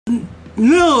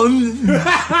No.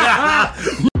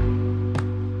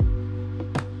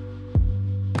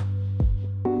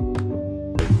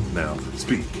 Now,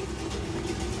 speak.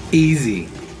 Easy.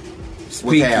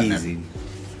 Speak happening? easy.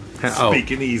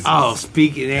 Speaking easy. Oh,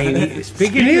 speaking ain't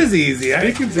speaking is easy.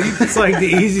 Speaking's easy. It's like the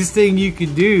easiest thing you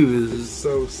could do. Is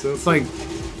So simple. it's like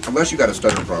Unless you got a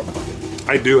stuttering problem.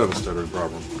 I do have a stuttering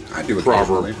problem. I do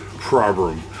Problem. occasionally.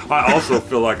 Problem. I also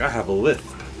feel like I have a lisp.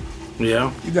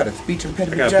 yeah. You got a speech I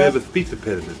impediment, got a bit of Jeff? a speech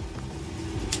impediment.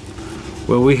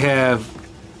 Well, we have.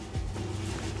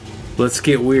 Let's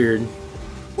get weird,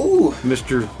 Ooh.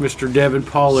 Mr. Devin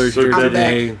Pollard Sir here Devin-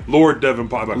 today. Lord Devin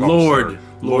Pollard. Lord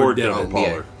Lord Devin. Devin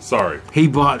Pollard. Sorry. He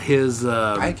bought his.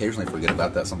 I occasionally forget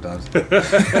about that sometimes.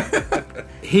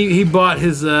 He bought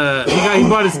his. He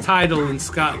bought his title in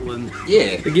Scotland.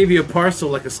 Yeah. They give you a parcel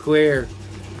like a square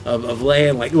of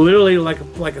land, like literally like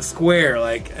a square.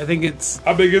 Like I think it's.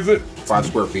 How big is it? 5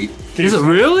 square feet. Is it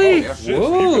really? Oh, yeah. Shit,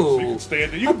 Whoa! You can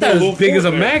stand it. You I can thought it build a was as big as a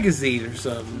fort there. magazine or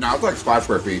something. No, it's like 5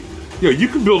 square feet. Yeah, you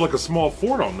can build like a small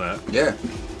fort on that. Yeah.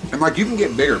 And like you can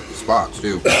get bigger spots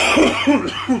too.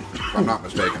 If I'm not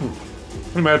mistaken.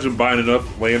 Imagine buying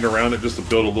enough land around it just to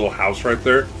build a little house right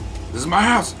there. This is my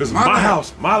house. This is my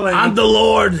house, my land. I'm the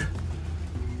Lord.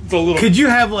 It's a little. Could you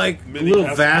have like Mini little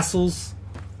castle. vassals,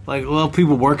 like little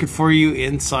people working for you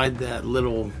inside that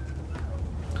little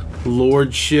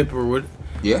lordship or what?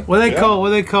 Yeah. What do they Yeah. call? What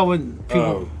do they call when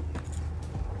people?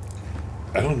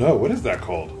 I don't know. What is that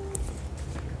called?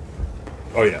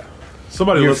 Oh yeah.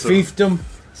 Somebody Your listen. fiefdom.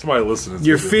 Somebody listening.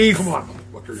 Your fief. Come on.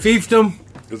 Fiefdom.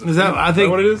 Is Is that? I think.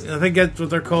 what it is? I think that's what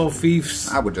they're called.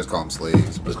 Fiefs. I would just call them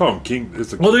slaves. Let's call them king.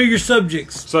 It's a Well, they're your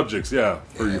subjects, subjects. Yeah.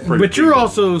 For your but you're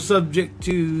also subject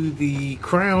to the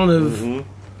crown of Mm-hmm.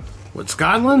 what?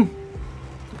 Scotland.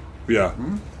 Yeah.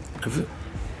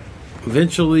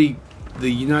 Eventually, the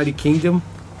United Kingdom.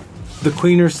 The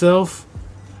Queen herself.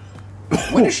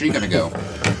 When is she gonna go?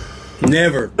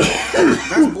 Never.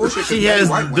 That's bullshit. 'cause She Betty has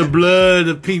White the went. blood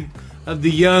of the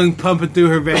young pumping through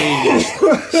her veins.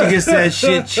 She gets that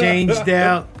shit changed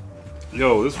out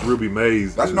Yo, this Ruby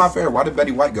Mays. That's is, not fair. Why did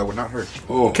Betty White go and not her?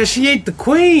 Oh, because she ain't the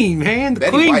queen, man. The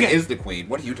Betty queen White got- is the queen.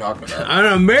 What are you talking about? an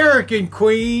American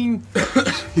queen.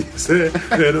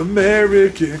 an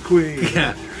American queen.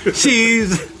 Yeah,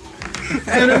 she's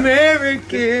an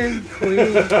American queen.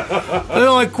 There's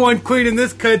only one queen in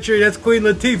this country. That's Queen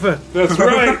Latifah. That's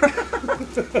right.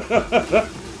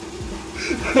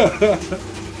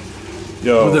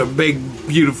 With her Yo, big,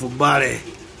 beautiful body.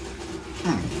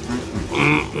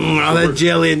 All that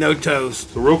jelly and no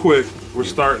toast. so real quick, we're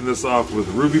starting this off with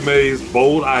Ruby Mays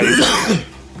Bold Ice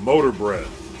Motor Bread.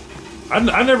 I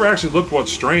never actually looked what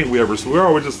strain we ever. So we're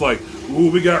always just like,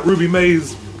 ooh, we got Ruby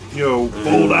Mays,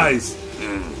 Bold Ice.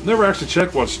 Never actually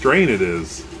checked what strain it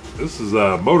is. This is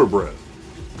Motor Bread.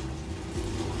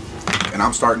 And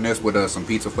I'm starting this with some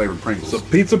pizza flavored Pringles. So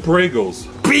Pizza Pringles.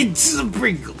 Pizza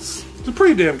Pringles. It's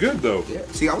pretty damn good though. Yeah.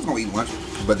 See, I was gonna eat lunch,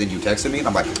 but then you texted me, and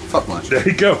I'm like, "Fuck lunch." There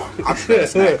you go. I'm just gonna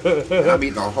snack. And I'm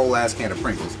eating a whole ass can of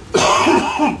Pringles.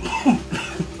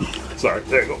 Sorry,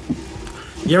 there you go.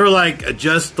 You ever like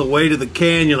adjust the weight of the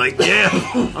can? You're like, yeah,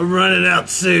 I'm running out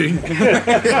soon.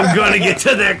 I'm gonna get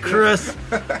to that crust.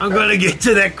 I'm gonna get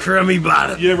to that crummy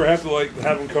bottom. You ever have to like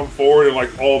have them come forward and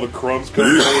like all the crumbs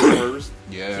come forward first?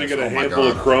 Yes, So you get a oh my handful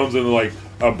of God. crumbs and like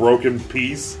a broken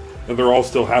piece, and they're all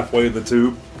still halfway in the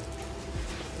tube.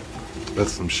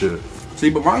 That's some shit. See,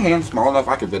 but my hand's small enough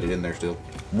I could fit it in there still.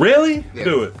 Really? Yeah.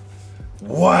 Do it.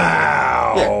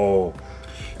 Wow.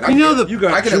 And I You know can- the- You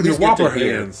got I can at Junior least get to Whopper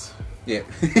here. hands. Yeah.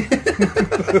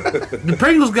 The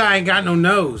Pringles guy ain't got no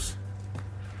nose,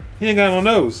 He ain't got no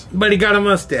nose. but he got a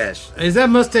mustache. Is that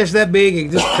mustache that big?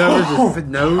 It just covers his I'd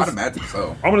nose. imagine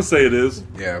so. I'm gonna say it is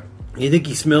Yeah. You think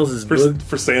he smells his for boog?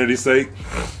 for sanity's sake.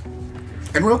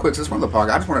 And real quick, since we're on the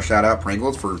podcast, I just want to shout out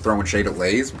Pringles for throwing shade at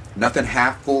Lay's. Nothing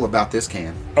half full about this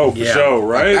can. Oh, for Yeah. sure,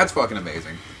 Like, right? that's fucking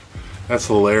amazing. That's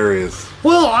hilarious.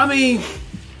 Well, I mean,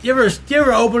 you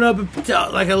ever open up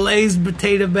like a Lay's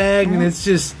potato bag and it's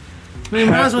just. I mean,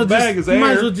 Half the bag is you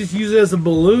might as air. well just use it as a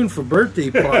balloon for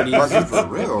birthday parties. Fucking for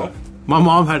real. My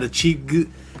mom had a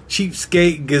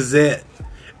cheapskate Gazette,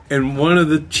 and one of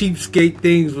the cheapskate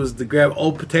things was to grab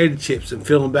old potato chips and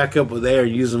fill them back up with air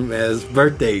and use them as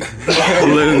birthday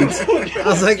balloons. I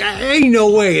was like, ain't no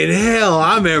way in hell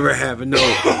I'm ever having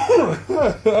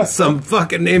some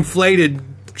fucking inflated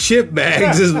chip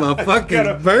bags as my Got a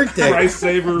fucking birthday. Rice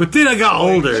saver. But then I got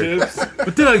older. Chips.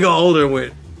 But then I got older and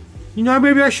went,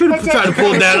 maybe I should have tried to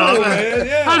pull that off. Man,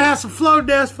 yeah. I'd have some floating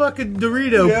ass fucking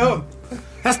Dorito. Yep.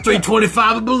 That's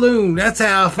 $3.25 a balloon. That's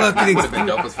how I fucking. Would have been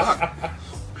dope as fuck.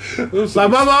 Those Like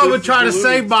some my mom would expensive try to balloons.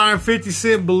 save buying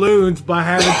 50-cent balloons by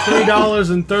having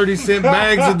 $3.30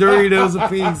 bags of Doritos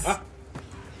apiece.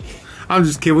 I'm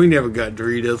just kidding. We never got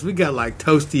Doritos. We got like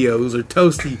Tostios or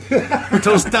Tosta.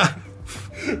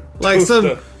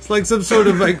 It's like some sort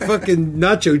of like fucking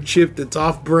nacho chip that's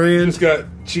off brand. Just got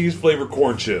cheese flavored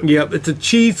corn chip. Yep, it's a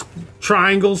cheese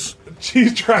triangles.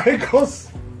 Cheese triangles.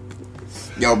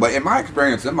 Yo, but in my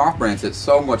experience, them off-brands hit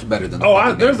so much better than the Oh,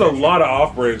 fucking there's a original. lot of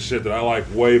off-brand shit that I like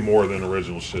way more than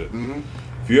original shit. Mm-hmm.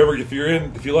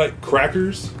 If you like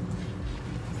crackers,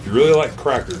 if you really like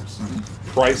crackers, Mm-hmm.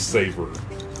 Price Saver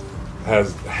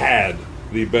has had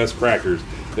the best crackers.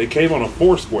 They came on a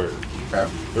 4-square. Okay.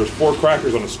 There's 4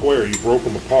 crackers on a square. You broke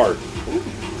them apart,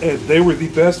 and they were the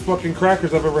best fucking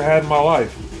crackers I've ever had in my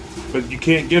life. But you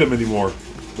can't get them anymore.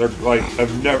 They're like I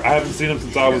haven't seen them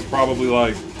since I was probably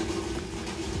like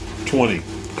 20.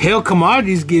 Hell,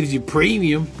 Commodities gives you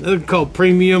premium. They're called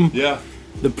premium. Yeah,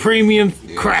 The premium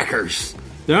crackers.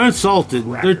 They're unsalted.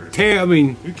 They're I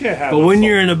mean, you can't have. but when unsalted.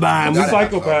 you're in a bind, Gotta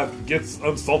have Psychopath gets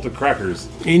unsalted crackers.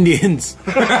 Indians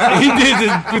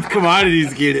with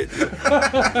Commodities get it.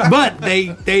 But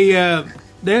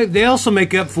they also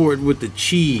make up for it with the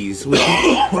cheese.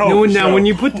 Now when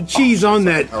you put the cheese on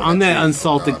that cheese.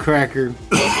 unsalted cracker,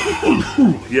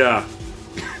 Yeah,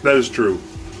 that is true.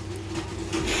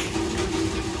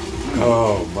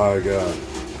 Oh my god.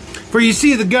 for you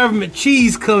see, the government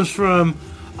cheese comes from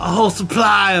a whole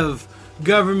supply of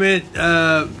government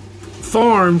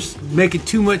farms making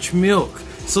too much milk,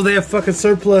 so they have fucking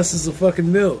surpluses of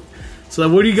fucking milk. So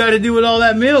what do you got to do with all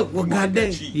that milk? Well,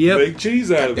 goddamn, cheese. yep. Make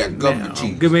cheese out of That it. government Now,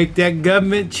 cheese. gonna make that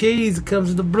government cheese. It comes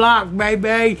to the block,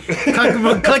 baby.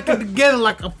 Click it together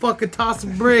like a fucking toss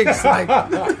of bricks. Like,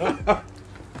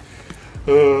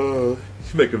 You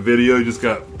make a video. You just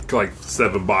got like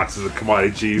 7 boxes of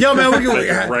commodity cheese. yo, man, we Let it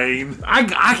can. rain. I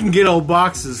can get old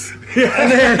boxes. Get some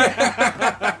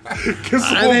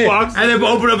And whole then, boxes. and then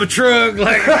open up a truck.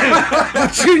 Like,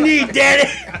 what you need, daddy?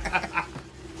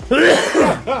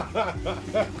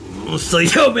 So,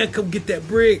 yo, man, come get that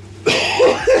brick.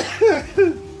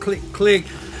 Click, click.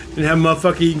 And have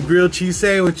motherfucker eating grilled cheese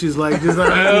sandwiches. Like, just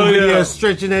like Hell video yeah.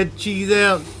 stretching that cheese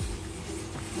out.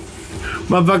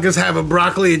 Motherfuckers have a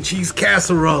broccoli and cheese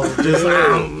casserole. Just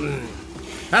like,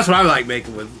 that's what I like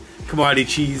making with commodity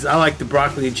cheese. I like the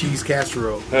broccoli and cheese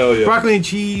casserole. Hell yeah. Broccoli,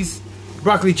 cheese,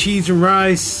 and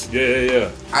rice. Yeah.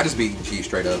 I just be eating cheese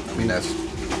straight up. I mean, I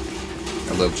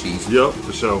love cheese. Yep,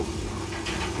 for sure.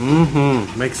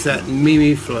 Makes that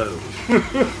meaty flow.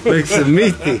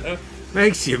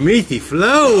 Makes your meaty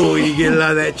flow when you get a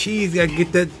lot of that cheese. You gotta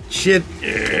get that shit.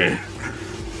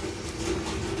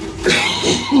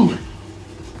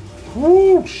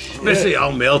 Woo, shit. Especially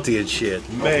all melty and shit.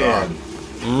 Man.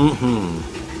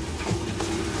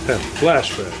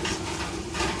 Flashbacks.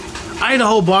 I ate a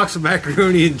whole box of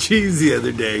macaroni and cheese the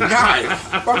other day. Nice.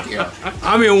 Fuck yeah.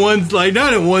 I mean,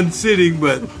 not in one sitting,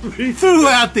 but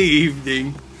throughout the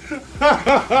evening.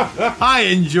 I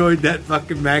enjoyed that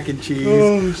fucking mac and cheese.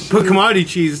 Oh, shit. Put commodity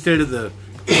cheese instead of the.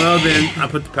 Well, then I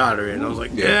put the powder in. I was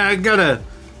like, yeah, I gotta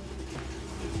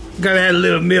add a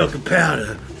little milk and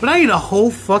powder. But I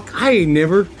ain't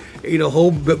never ate a whole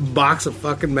box of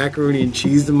fucking macaroni and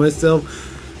cheese to myself.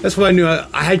 That's why I knew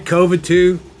I had COVID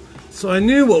too. So I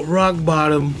knew what rock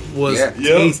bottom was Yeah.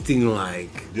 Yep. tasting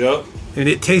like. Yep. And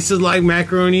it tasted like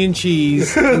macaroni and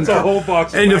cheese. It's a whole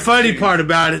box of And the mac funny cheese. part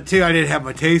about it too, I didn't have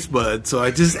my taste buds, so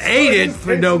I just ate it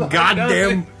for no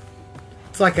goddamn.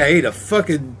 It's like I ate a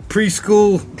fucking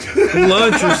preschool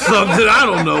lunch or something. I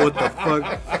don't know what the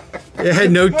fuck. It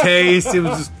had no taste. It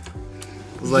was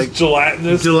like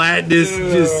Gelatinous. gelatinous.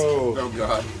 Just Ew. Oh,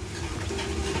 God.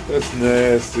 That's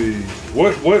nasty.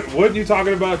 What you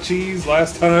talking about cheese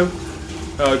last time?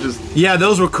 Just yeah,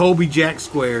 those were Colby Jack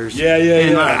squares. Yeah,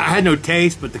 And yeah. I had no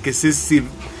taste, but the consistency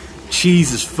of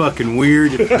cheese is fucking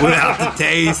weird without the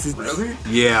taste. Really?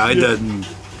 Yeah, it doesn't.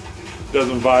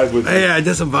 doesn't vibe with you. Yeah, it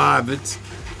doesn't vibe. It's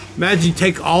imagine you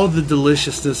take all the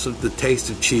deliciousness of the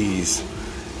taste of cheese,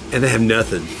 and they have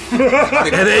nothing, and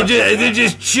they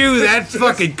just chew that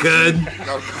fucking cud.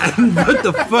 What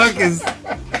the fuck is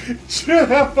Shut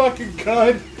that fucking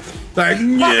cud. like?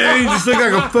 Yeah, you just look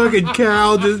like a fucking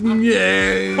cow. Just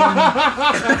yeah.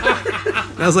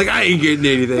 I was like, I ain't getting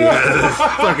anything out of this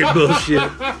fucking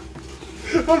bullshit.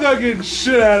 I'm not getting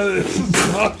shit out of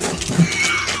this.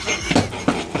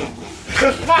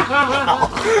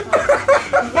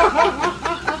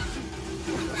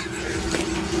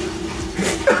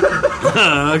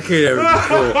 Okay, there we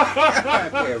go.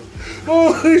 Damn.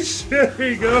 Holy shit, here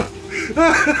you go.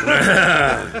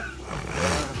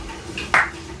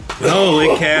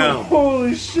 Holy cow!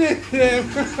 Holy shit.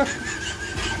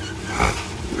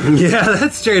 Yeah,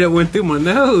 that straight up went through my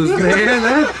nose,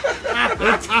 man.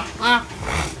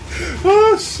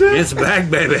 Oh shit! It's back,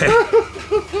 baby.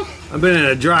 I've been in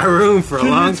a dry room for a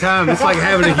long time. It's like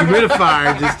having a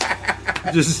humidifier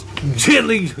just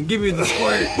gently give you the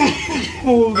squirt.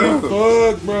 Holy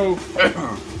fuck, bro!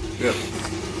 Yep.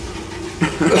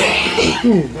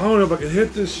 I don't know if I can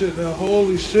hit this shit now.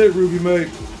 Holy shit, Ruby May.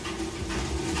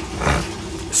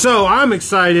 So I'm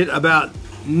excited about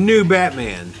new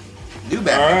Batman. New All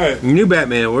Batman. right. New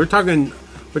Batman. We're talking.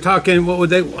 What would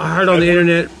they? I heard on the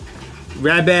internet.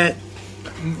 Rabbit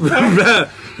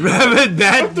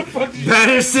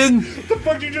Patterson. What the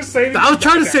fuck you just saying? I was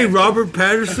trying to say Robert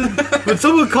Patterson, but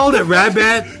someone called it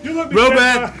Rabbit. You look me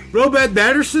dead Robot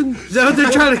Patterson. Is that what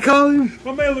they're trying to call him?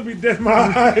 My man look me dead in my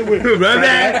eye with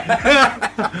Rabbit.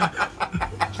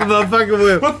 Motherfucker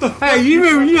with. What the Hey,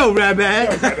 you know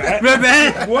Rabbit.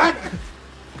 Rabbit. what?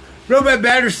 Robot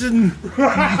Patterson.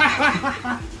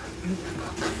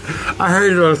 I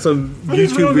heard it on some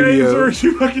These real YouTube names, video. or is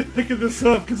you fucking making this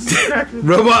up?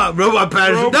 Robot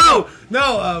Patterson.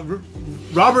 No.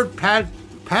 Robert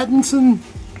Pattinson.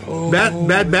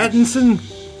 Pattinson.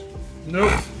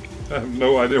 Nope. I have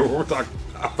no idea what we're talking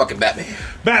about. Fucking Batman.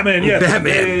 Batman, yes.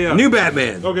 Batman. Yeah. New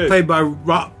Batman. Okay. Played by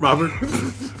Robert.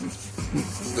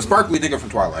 The sparkly nigga from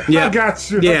Twilight. Yeah. I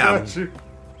got you. Yeah. I got you.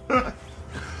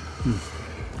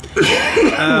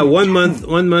 1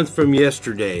 month from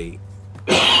yesterday,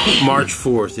 March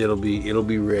 4th. It'll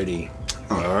be ready.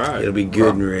 All right. It'll be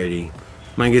good and ready.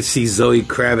 Might get to see Zoe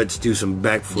Kravitz do some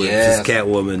backflips Yes. as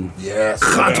Catwoman. Yes.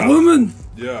 Hot Yeah. woman.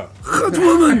 Yeah. Hot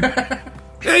woman.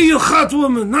 Hey, you hot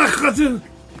woman. Not hot.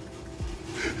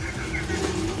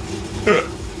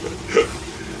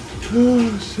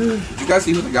 Oh shit. Did you guys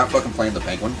see who they got fucking playing the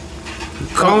Penguin?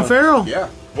 Colin Farrell. Yeah.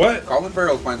 What? Colin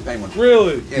Farrell's playing the Penguin.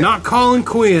 Really? Yeah. Not Colin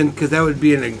Quinn, because that would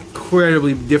be an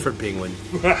incredibly different penguin.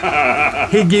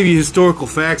 He'd give you historical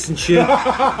facts and shit.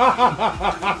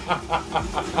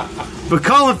 But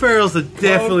Colin Farrell's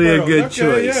definitely a good Okay,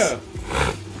 choice. Yeah.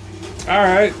 All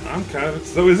right. I'm kind of.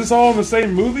 So is this all in the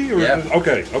same movie? Or Yeah.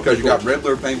 Okay. Because Okay. you got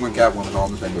Riddler, Penguin, Catwoman all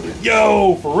in the same movie.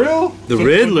 Yo, for real? The So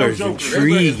Riddler's no Joker. intriguing.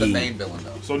 Riddler is the main villain,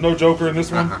 though. So no Joker in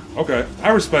this one. Uh-huh. Okay, I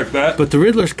respect that. But the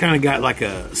Riddler's kind of got like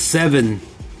a seven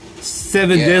Yeah.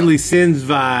 deadly sins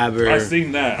vibe. Or I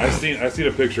seen that. I seen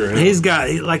a picture of him. he's got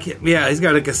like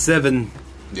a seven.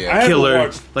 I Yeah. haven't killer,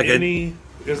 watched like a- any.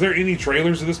 Is there any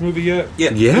trailers of this movie yet?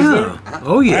 Yeah. Yeah.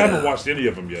 Oh yeah. I haven't watched any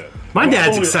of them yet. My I've dad's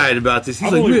only- excited about this. He's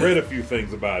I've like, only "Yeah." read a few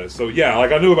things about it, so yeah,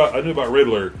 like I knew about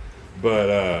Riddler,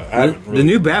 but I haven't The really.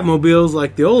 new Batmobile's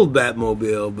like the old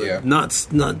Batmobile, but Yeah. not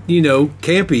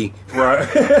campy. Right?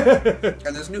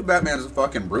 And this new Batman is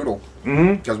fucking brutal.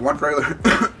 Because one trailer.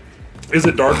 Is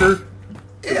it darker?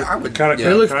 Yeah, I would. Kind of. yeah.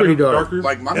 It looks pretty dark.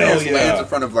 Like, my Hell man yeah. lands in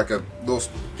front of like a little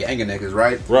gang of niggas,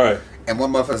 right? Right. And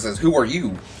one motherfucker says, "Who are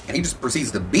you?" And he just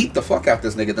proceeds to beat the fuck out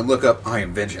this nigga. Then look up, "I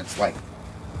am vengeance." Like,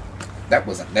 that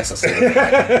wasn't necessary.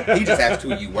 Like, he just asked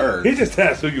who you were. He just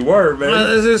asked who you were,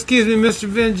 man. Excuse me, Mr.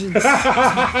 Vengeance.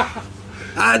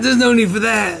 There's no need for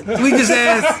that. We just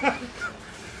asked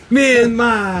me and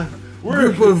my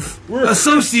group of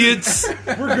associates.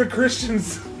 We're good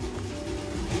Christians.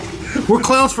 We're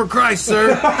clowns for Christ,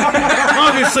 sir.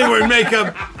 Obviously, we're in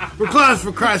makeup. We're clowns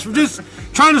for Christ. We're just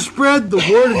trying to spread the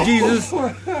word of Jesus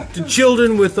to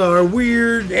children with our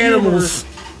weird animals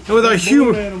and with our Balloon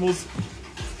humor animals.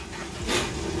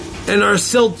 and our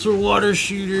seltzer water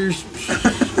shooters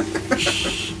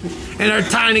and our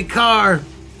tiny car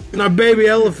and our baby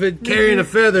elephant carrying a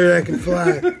feather that can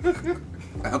fly.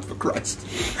 Bound for Christ.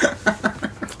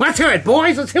 Let's hear it,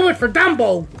 boys. Let's hear it for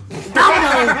Dumbo.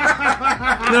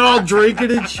 Dumbo. They're all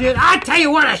drinking and shit. I tell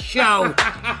you what, a show.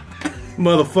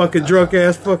 Motherfucking drunk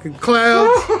ass fucking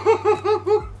clowns.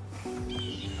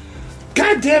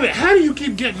 God damn it! How do you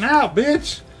keep getting out,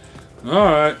 bitch? All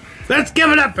right. Let's give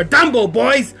it up for Dumbo,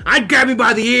 boys. I'd grab him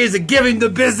by the ears and give him the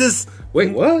business.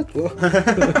 Wait, what?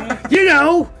 You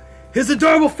know, his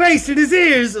adorable face and his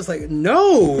ears. It's like,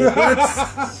 no.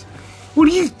 What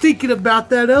are you thinking about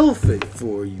that elephant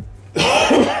for, you?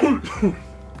 Man,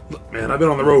 I've been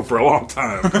on the road for a long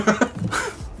time.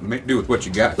 Make do with what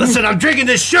you got. Listen, I'm drinking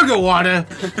this sugar water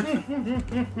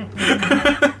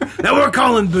that we're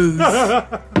calling booze,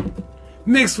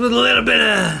 mixed with a little bit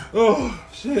of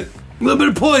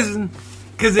poison,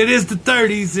 because it is the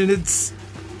 30s and it's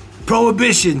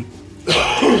prohibition.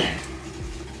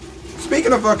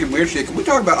 Speaking of fucking weird shit, can we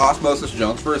talk about Osmosis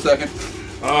Jones for a second?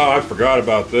 Oh, I forgot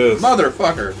about this.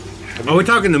 Motherfucker. Are we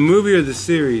talking the movie or the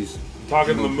series?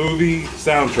 Talking the movie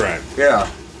soundtrack. Yeah.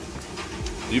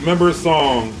 You remember a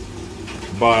song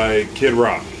by Kid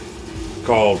Rock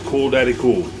called "Cool Daddy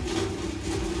Cool"?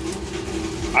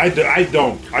 I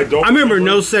don't. I remember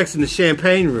No Sex in the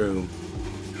Champagne Room.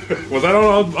 Was that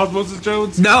on Osmosis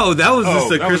Jones? No, that was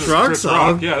just a that Chris was Rock Chris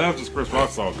song. Rock. Yeah, that was just Chris Rock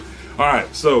song. All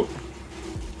right, so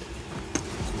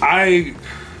I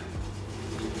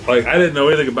didn't know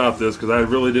anything about this because I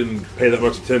really didn't pay that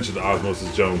much attention to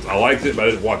Osmosis Jones. I liked it, but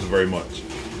I didn't watch it very much.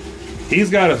 He's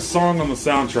got a song on the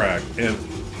soundtrack, and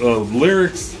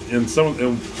lyrics and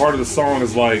part of the song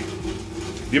is like,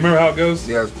 do you remember how it goes?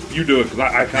 Yes. You do it because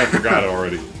I kind of forgot it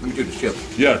already. Let me do the chip.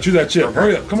 Yeah, chew that chip. Okay.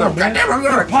 Hurry up. Come on, man. Goddamn, I'm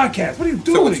We're a podcast. What are you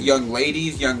doing? So it's young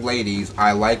ladies.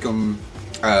 I like them.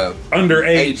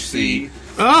 Underage C.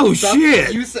 Oh,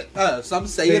 shit. You say, some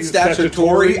say it's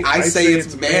statutory. I say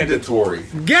it's mandatory.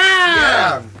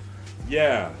 God!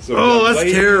 Yeah. So Oh, young that's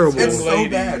ladies, terrible. young It's so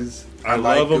ladies, bad. I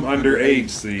like love them them underage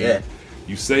C. Yeah.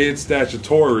 You say it's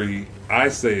statutory. I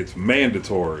say it's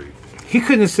mandatory. He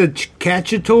couldn't have said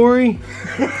cacciatore.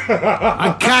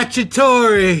 A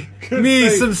cacciatore. Me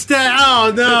some stat.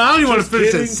 Oh, no. I don't even want to Just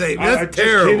finish kidding. that statement. I'm That's just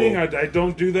terrible. kidding. I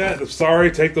don't do that. I'm sorry.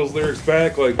 Take those lyrics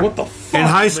back. Like, what the fuck? In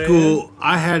high man? school,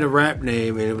 I had a rap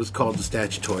name, and it was called the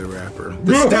Statutory Rapper.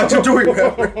 The statutory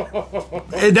rapper.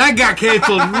 And that got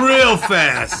canceled real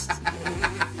fast.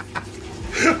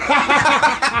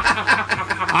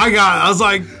 I was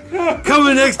like,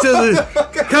 coming next to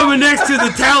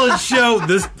the talent show,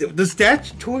 the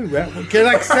Statutory Rapper. Can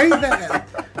I say that?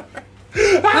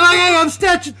 And hey, I'm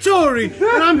statutory,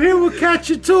 and I'm here with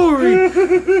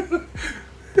Cacciatore.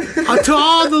 To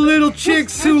all the little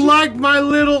chicks who like my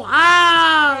little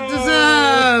God.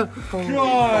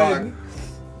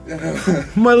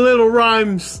 my little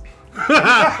rhymes.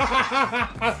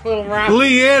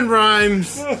 Leanne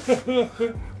rhymes.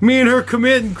 Me and her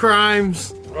committing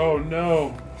crimes. Oh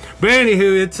no. But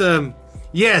anywho, it's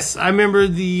yes, I remember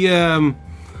the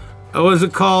what was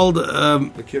it called?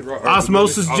 The Kid Rock,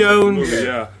 Osmosis the Jones. movie,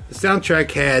 yeah. The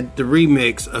soundtrack had the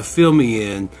remix of "Fill Me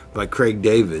In" by Craig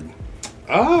David.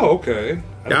 Oh, okay.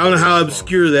 I don't know how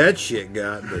obscure that shit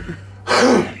got, but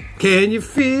can you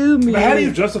feel me? But how do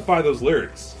you justify those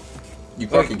lyrics? You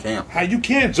fucking can't. How you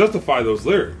can't justify those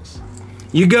lyrics?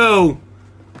 You go,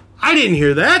 I didn't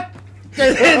hear that.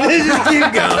 And they just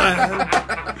keep going.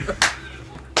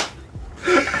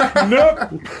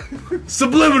 Nope.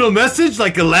 Subliminal message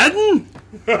like Aladdin?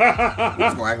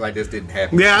 Let's go act like this didn't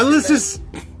happen. Yeah, let's just.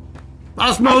 I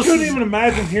Osmosis. couldn't even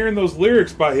imagine hearing those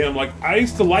lyrics by him. Like, I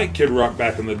used to like Kid Rock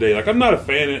back in the day. Like, I'm not a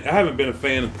fan. I haven't been a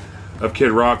fan of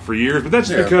Kid Rock for years, but that's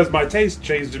just Yeah. because my taste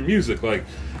changed in music. Like,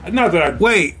 not that I.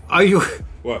 Wait, are you.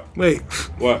 What? Wait.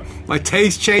 What? My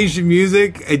taste changed in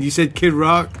music, and you said Kid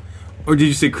Rock? Or did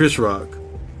you say Chris Rock?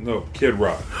 No, Kid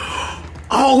Rock.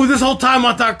 Oh, this whole time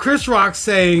I thought Chris Rock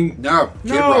saying. No,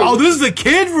 Kid No. Rock. Oh, this is a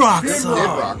Kid Rock Kid song.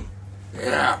 Rock.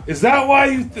 Yeah. Is that why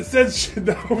you said shit?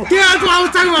 No. Yeah, that's why I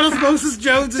was talking about Osmosis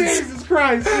Jones. And... Jesus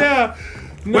Christ, yeah.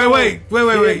 No, Wait.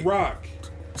 Kid Rock.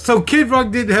 So Kid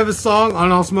Rock did have a song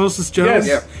on Osmosis Jones?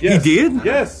 Yes. Yeah. Yes. He did?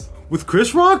 Yes. With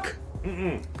Chris Rock?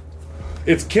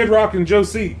 It's Kid Rock and Joe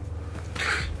C.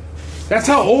 That's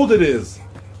how old it is.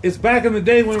 It's back in the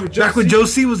day when it was Joe Back when C. Joe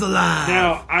C was alive.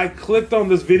 Now, I clicked on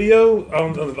this video,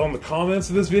 on the comments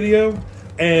of this video,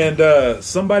 and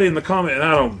somebody in the comment, and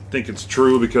I don't think it's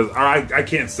true because I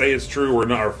can't say it's true or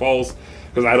not or false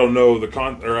because I don't know I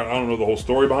don't know the whole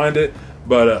story behind it.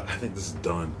 But I think this is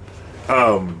done.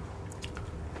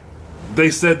 They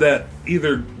said that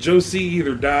either Joe C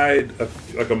died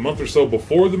like a month or so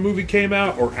before the movie came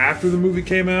out or after the movie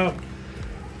came out.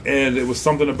 And it was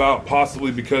something about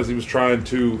possibly because he was trying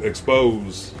to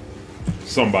expose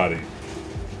somebody.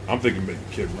 I'm thinking maybe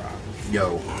Kid Rock.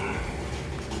 Yo.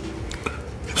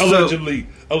 Allegedly.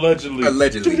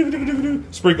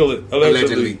 Sprinkle it.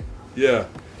 Allegedly. Yeah.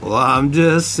 Well, I'm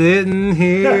just sitting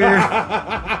here.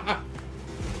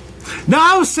 No,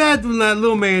 I was sad when that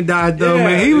little man died, though, Yeah,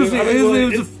 man. He was. I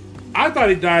mean, it was I thought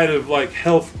he died of like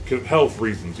health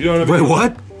reasons. You know what I mean? wait,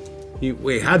 what?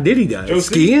 Wait, how did he die? Joe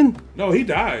C? Skiing? No, he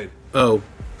died. Oh,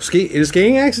 in a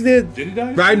skiing accident? Did he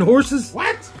die? Riding horses?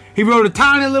 What? He rode a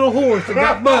tiny little horse and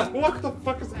got bucked. What the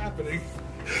fuck is happening?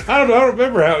 I don't know. I don't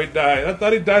remember how he died. I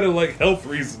thought he died of like health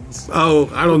reasons.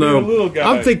 Oh, I don't know. Little, little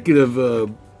guy. I'm thinking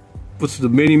of what's the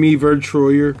Mini-Me Vern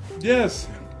Troyer? Yes.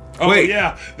 Oh Wait.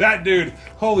 yeah, that dude.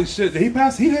 Holy shit! Did he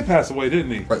pass? He did pass away,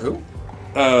 didn't he? Wait, who?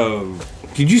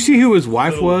 Did you see who his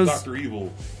wife Little was? Dr.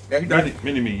 Evil. Yeah, he died.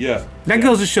 Mini-Me, yeah. That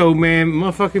goes to show, man,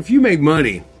 motherfucker, if you make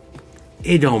money,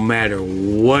 it don't matter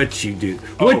what you do.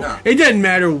 no. It doesn't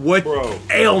matter what Bro.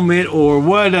 ailment or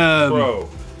what. Bro.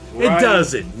 It right?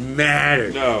 doesn't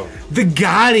matter. No. The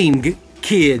Godding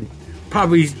kid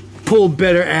probably pulled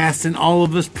better ass than all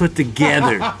of us put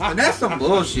together. And that's some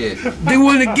bullshit. They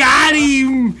wouldn't have got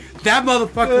him. That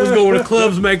motherfucker was going to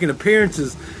clubs making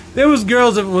appearances. There was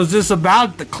girls that was just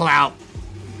about the clout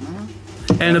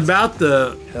and about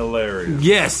the Hilarious.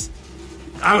 yes.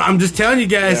 I'm just telling you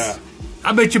guys. Yeah.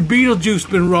 I bet your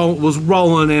Beetlejuice was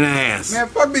rolling in ass. Man,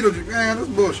 fuck Beetlejuice. Man, that's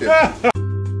bullshit.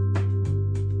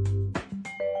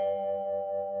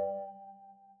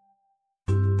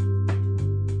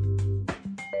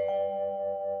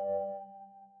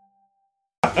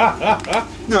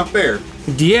 Not fair.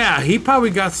 Yeah, he probably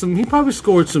got some. He probably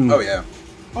scored some. Oh, yeah.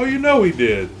 Oh, you know he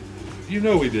did. You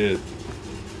know he did.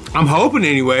 I'm hoping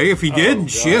anyway. If he didn't,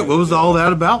 God. shit, what was all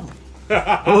that about?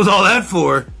 What was all that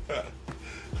for?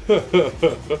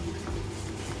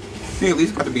 He at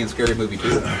least got to be in Scary Movie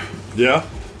too. Yeah.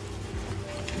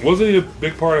 Wasn't he a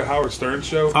big part of Howard Stern's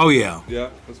show? Oh yeah. Yeah,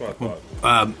 that's what I thought.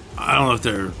 I don't know if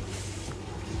they're.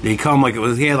 They call him like it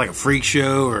was. He had like a freak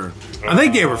show, or I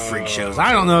think they were freak shows.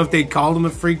 I don't know if they called him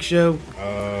a freak show.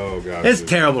 Oh, God. It's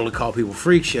terrible to call people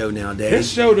freak show nowadays.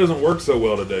 His show doesn't work so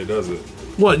well today, does it?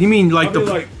 What you mean? Like I mean,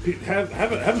 the like,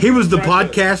 haven't he was the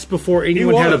tried to- podcast before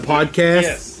anyone had a was. podcast.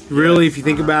 Yes. Really, if you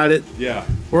think about it, Yeah,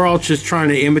 we're all just trying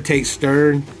to imitate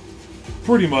Stern.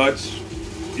 pretty much.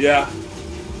 Yeah,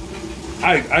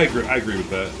 I agree. I agree with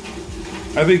that.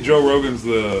 I think Joe Rogan's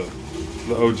the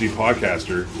OG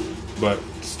podcaster, but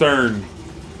Stern,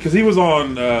 because he was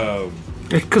on.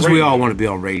 Because we Radio. all want to be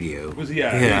on radio.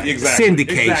 Yeah, exactly. Syndication.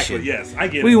 Exactly, yes, I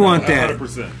get it. We want that.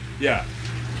 100%. Yeah,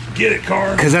 get it,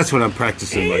 Carl. Because that's what I'm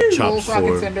practicing my chops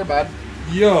for. bud.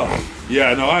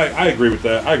 Yeah. No, I agree with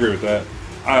that. I agree with that.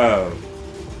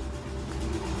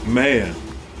 Man,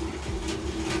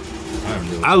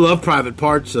 I love Private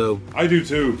Parts, so I do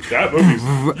too. That movie's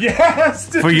yes.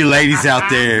 for you ladies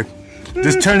out there,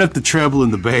 just turn up the treble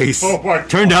and the bass. Oh my God.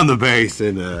 Turn down the bass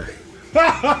and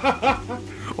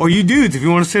or you dudes if you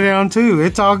want to sit down too.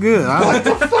 It's all good. What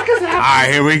the fuck is happening? All right,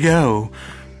 here we go.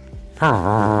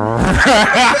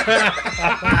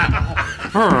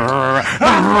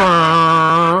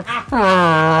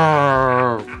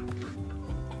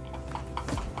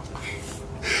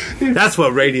 That's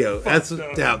what radio. That's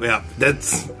yeah.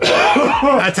 That's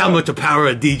how much power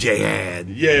a DJ had.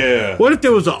 Yeah. What if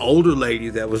there was an older lady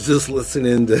that was just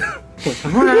listening to?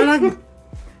 All right, I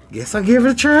guess I'll give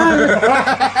it a try.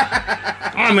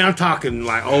 I mean, I'm talking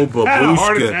like old Had a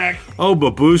heart babushka, attack. old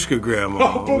babushka grandma.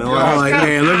 Oh, Man, God. like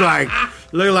man, look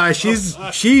like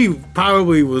she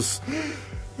probably was.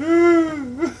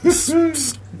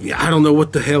 I don't know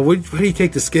what the hell. What do you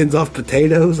take the skins off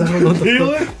potatoes? I don't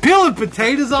know. Peeling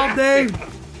potatoes all day.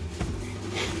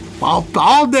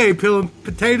 All day peeling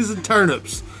potatoes and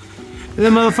turnips. And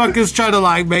then motherfuckers try to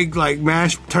like make like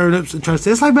mashed turnips and try to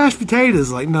say it's like mashed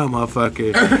potatoes. Like no,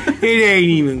 motherfucker, it ain't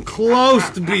even close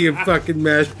to being fucking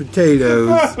mashed potatoes.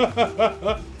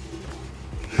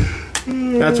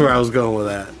 That's where I was going with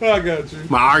that. I got you.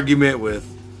 My argument with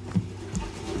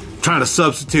trying to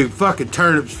substitute fucking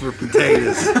turnips for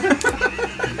potatoes.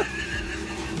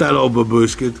 That old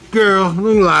babushka. Girl,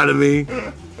 don't lie to me.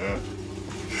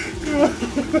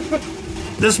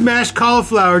 This mashed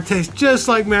cauliflower tastes just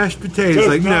like mashed potatoes. Does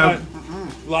Like, not. no.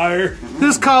 Liar.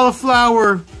 This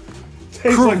cauliflower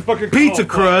Tastes like fucking pizza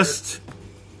cauliflower. crust.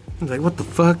 I was like, what the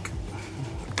fuck?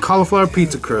 Cauliflower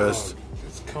pizza crust.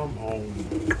 Just come home.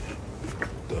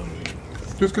 Dummy.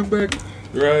 Just come back.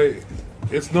 Right.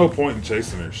 It's no point in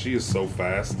chasing her. She is so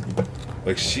fast.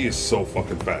 Like, she is so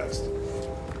fucking fast.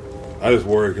 I just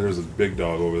worry because there's a big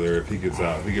dog over there. If he gets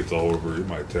out, if he gets a hold of her, he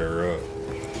might tear her up.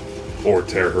 Or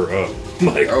tear her up.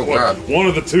 Like, Oh, God. one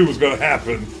of the two is going to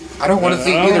happen. I don't want to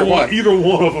see I either don't want one. either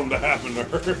one of them to happen to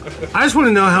her. I just want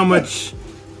to know how much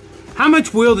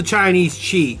will the Chinese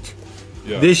cheat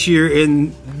Yeah. this year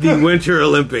in the Winter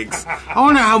Olympics? I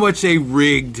want to know how much they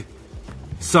rigged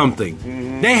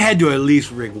something. They had to at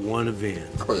least rig one event.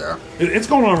 Oh yeah. It's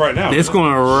going on right now. It's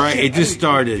going on right. Shit, It just I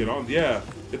started. didn't get on. Yeah.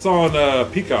 It's on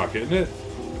Peacock, isn't it?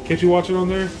 Can't you watch it on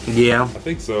there? Yeah. I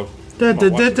think so. I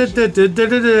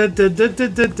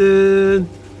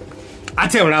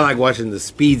tell you what, I like watching the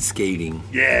speed skating.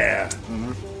 Yeah.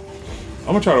 I'm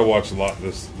gonna try to watch a lot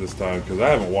this time because I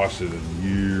haven't watched it in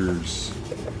years.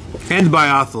 And the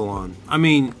biathlon. I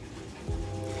mean,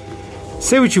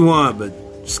 say what you want, but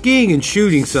skiing and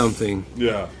shooting something,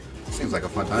 Yeah. Seems like a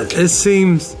fun time. it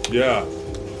seems. Yeah.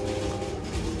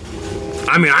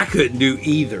 I mean, I couldn't do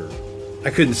either. I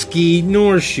couldn't ski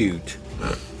nor shoot.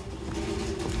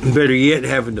 Better yet,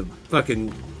 having to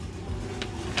fucking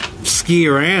ski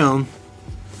around.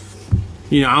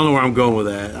 You know, I don't know where I'm going with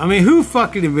that. I mean, who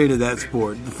fucking invented that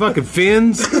sport? The fucking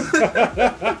Finns?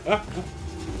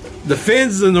 The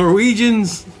Finns, the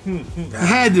Norwegians? It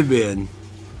had to been.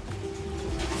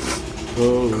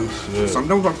 Holy shit. So I'm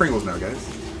done with my Pringles now,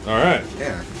 guys. All right.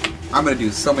 Yeah. I'm gonna do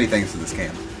so many things to this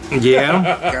can. Yeah.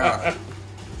 God.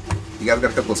 You guys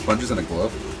got a couple of sponges and a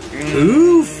glove?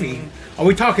 Ooh, Fifi. Are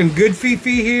we talking good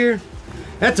Fifi here?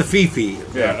 That's a Fifi.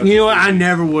 Yeah. You know what? I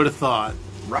never would have thought.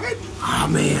 Right? Oh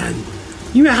man.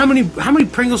 You know how many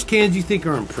Pringles cans you think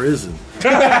are in prison? It's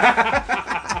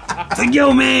like,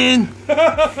 yo man,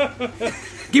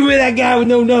 give me that guy with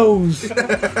no nose.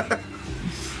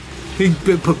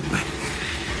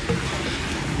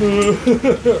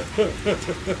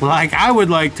 Like I would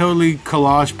like totally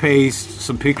collage paste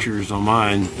some pictures on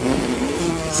mine,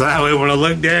 so that way when I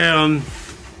look down.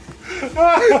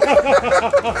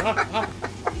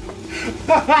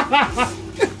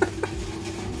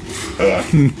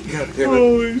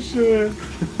 Holy shit.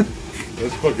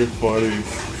 That's fucking funny.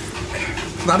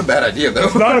 It's not a bad idea, though.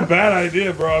 It's not a bad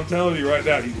idea, bro. I'm telling you right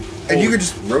now. And you could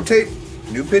just rotate,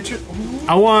 new picture.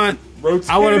 I want rotate.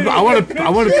 I want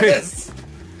to pick. Yes.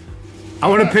 I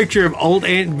want a picture of old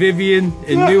Aunt Vivian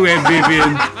and new Aunt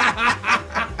Vivian.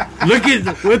 Look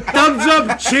at with thumbs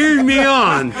up cheering me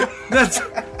on. That's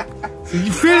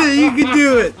you feel it, you can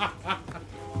do it.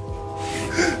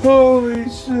 Holy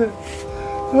shit.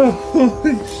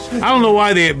 Holy shit. I don't know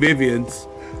why they have Vivians.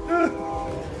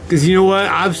 Because you know what?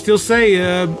 I still say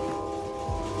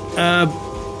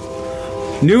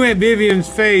new Aunt Vivian's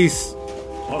face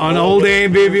on old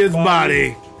Aunt Vivian's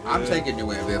body. I'm taking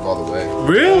new Aunt Viv all the way.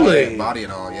 Really? Body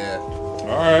and all, yeah. All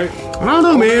right. I don't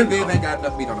know, Old man. Aunt Viv ain't got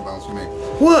enough meat on the bones for me.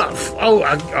 What? Oh,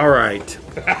 all right.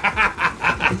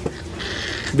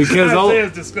 Because old.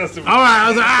 Isaiah's disgusting. All right, I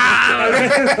was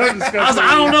like,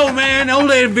 I don't know, man.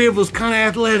 Old Aunt Viv was kind of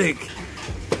athletic.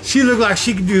 She looked like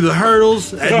she could do the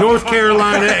hurdles at North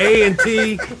Carolina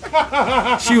A&T.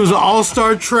 She was an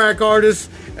all-star track artist,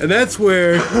 and that's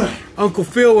where Uncle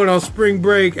Phil went on spring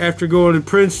break after going to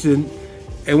Princeton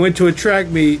and went to a track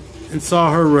meet and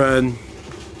saw her run.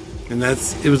 And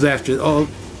it was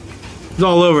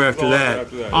all over after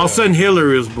that. All of a sudden,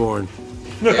 Hillary was born.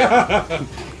 Yeah.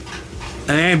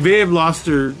 And Aunt Viv lost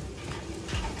her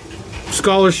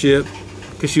scholarship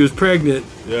because she was pregnant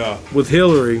Yeah. with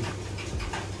Hillary.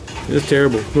 It was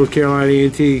terrible. North Carolina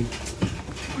A&T.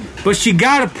 But she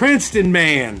got a Princeton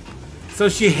man. So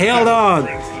she held on.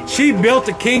 She built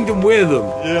a kingdom with him.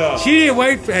 Yeah. She didn't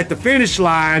wait at the finish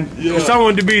line Yeah. for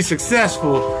someone to be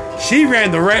successful. She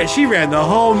ran the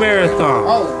whole marathon.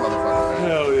 Oh, motherfucker.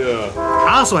 Hell yeah.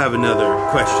 I also have another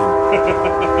question.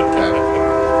 Okay.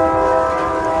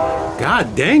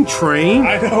 God dang, Train.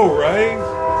 I know, right?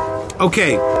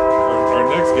 Okay, Our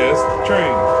next guest,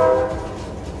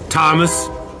 Train. Thomas,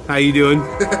 how you doing?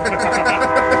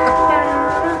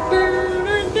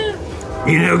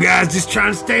 You know, guys, just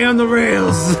trying to stay on the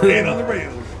rails. Staying on the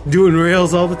rails. Doing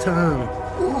rails all the time.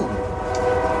 Ooh.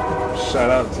 Shout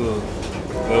out to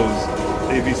those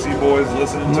ABC boys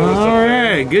listening to us. All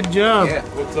right, good job. Yeah.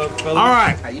 What's up, fellas? All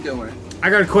right, How you doing? I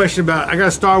got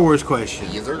a Star Wars question.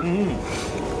 Yes, sir.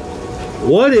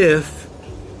 What if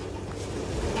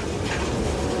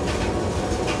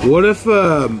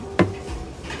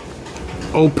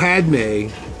Padme,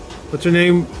 what's her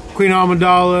name? Queen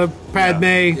Amidala,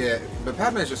 Padme. Yeah, but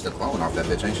Padme's just a clone off that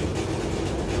bitch, ain't she?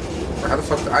 Or how the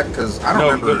fuck? Because I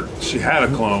don't No, remember. she had a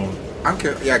clone.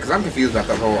 Because I'm confused about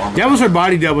that whole. That was her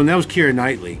body double, and that was Keira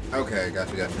Knightley. Okay,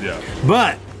 gotcha. Yeah.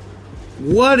 But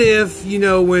what if,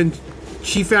 when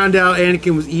she found out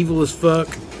Anakin was evil as fuck,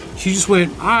 she just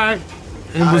went, all right,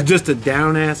 and was just a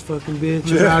down ass fucking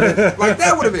bitch about it. Like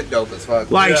that would have been dope as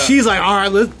fuck. Like Yeah. she's like, all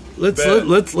right, let's Bet.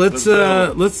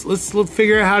 let's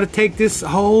figure out how to take this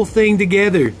whole thing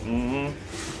together.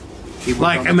 He was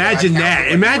like, on the imagine Jedi that. Council when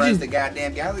he Imagine- runs the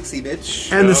goddamn galaxy,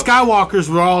 bitch. And the Yeah. Skywalkers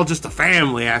were all just a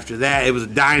family after that. It was a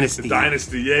dynasty.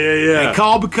 Dynasty. Yeah. And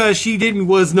called because she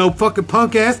was no fucking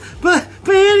punk ass. But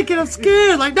Anakin, I'm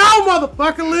scared. Like, no,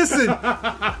 motherfucker, listen.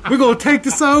 We're gonna take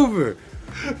this over.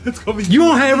 It's gonna be You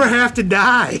won't ever have to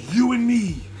die. you and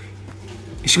me.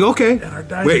 She go, okay. And our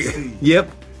dynasty.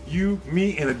 Yep. You,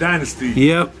 me, and a dynasty.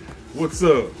 Yep. What's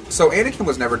up? So Anakin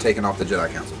was never taken off the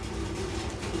Jedi Council.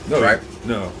 No, Right.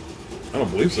 No, I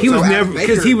don't believe so. He was as never because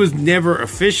Vader- he was never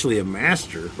officially a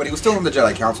master. But he was still in the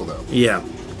Jedi Council, though. Yeah.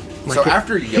 So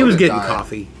after Yoda he was getting died,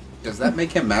 coffee. Does that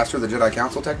make him master of the Jedi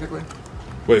Council, technically?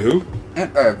 Wait, who?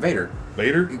 And, Vader.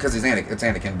 Vader? Because he's Anakin. It's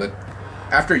Anakin, but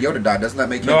after Yoda died, doesn't that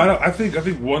make him... No, I don't. I think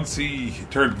once he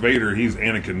turned Vader, he's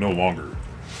Anakin no longer.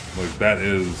 Like that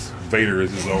is Vader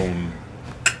is his own.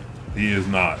 He is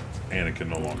not Anakin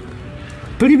no longer.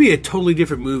 But it'd be a totally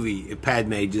different movie if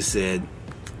Padme just said,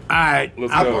 all right,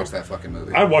 Let's I'd go. watch that fucking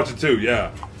movie. I'd watch it too.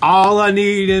 Yeah. all I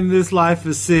need in this life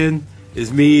is sin,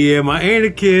 It's me and my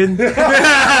Anakin.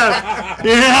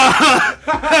 Yeah.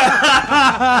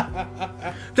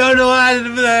 Don't know how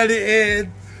to bloody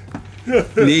end.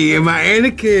 Me and my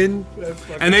Anakin.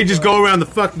 And they just go around the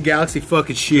fucking galaxy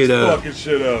fucking shit up. Fucking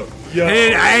shit up. Yo.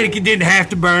 And Anakin didn't have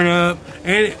to burn up.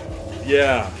 And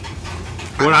Yeah.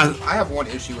 when I have one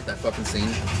issue with that fucking scene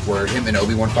where him and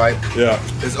Obi-Wan fight. Yeah.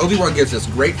 Is Obi-Wan gives this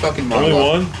great fucking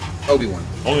monologue. Only one? Obi-Wan.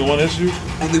 Only one issue?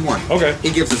 Only one. Okay. He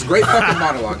gives this great fucking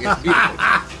monologue. It's beautiful.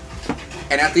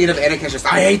 And at the end of it, Anakin's just,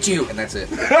 I hate you. And that's it.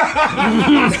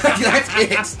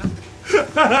 That's it.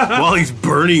 while he's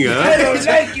burning up.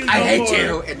 I hate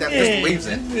you. And that just leaves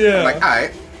it. Yeah. I'm like, all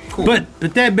right, cool.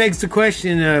 But that begs the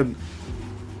question,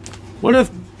 what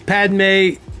if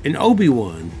Padme and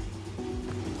Obi-Wan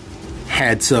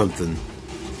had something?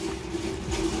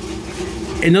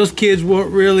 And those kids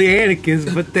weren't really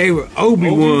Anakin's, but they were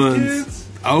Obi-Wan's. kids?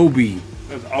 Obi.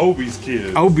 That's Obi's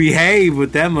kid. Behave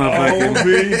with that motherfucker.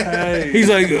 Obi, hey. He's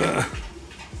like,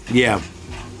 yeah.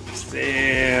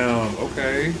 Damn.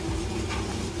 Okay.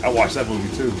 I watched that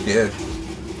movie too. Yeah.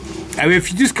 I mean,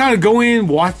 if you just kind of go in,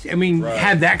 watch, Right.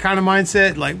 have that kind of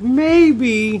mindset, like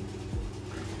maybe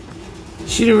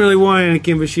she didn't really want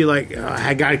Anakin, but she like,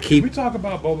 I gotta Can keep. we talk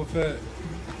about Boba Fett?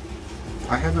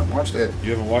 I haven't watched it.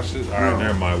 You haven't watched it? All right,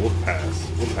 never mind. We'll pass.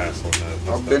 We'll pass on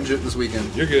that. I'll binge it this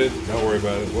weekend. You're good. Don't worry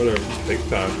about it. Whatever. Just take your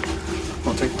time.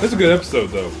 I'll take It's a good episode,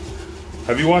 though.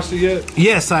 Have you watched it yet?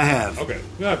 Yes, I have. Okay.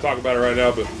 We're not talking about it right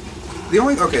now, but The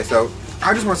only so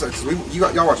I just want to say, cause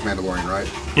y'all watch Mandalorian, right?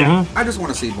 Yeah. I just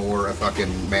want to see more of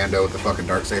fucking Mando with the fucking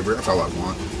Darksaber. That's all I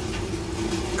want.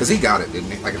 Cause he got it,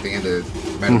 didn't he? Like at the end of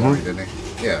Mandalorian, didn't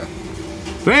he? Yeah.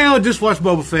 Well, just watch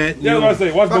Boba Fett. yeah, I was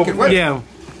gonna say, watch Fucking Boba what? Fett. Yeah.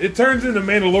 It turns into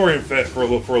Mandalorian Fett for a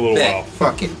little while. Bet.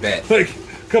 Fucking bet. Like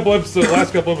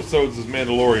last couple episodes is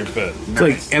Mandalorian Fett.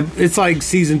 It's like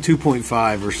season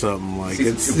 2.5 or something. Like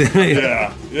Season it's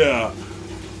Yeah, yeah.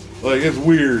 Like it's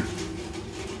weird.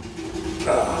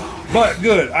 But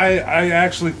good. I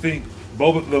actually think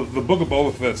the Book of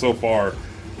Boba Fett so far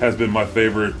has been my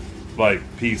favorite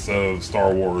piece of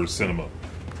Star Wars cinema.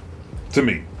 To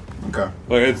me. Okay.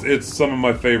 Like it's some of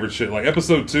my favorite shit. Like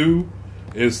episode 2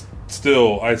 is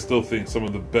I still think some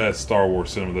of the best Star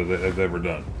Wars cinema that they've ever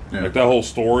done. Yeah. Like that whole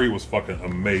story was fucking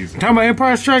amazing. Talking about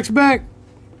Empire Strikes Back.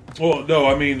 Well, no,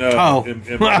 I mean Oh,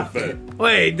 Empire Fett.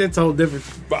 wait, that's a whole different.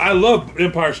 But I love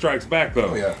Empire Strikes Back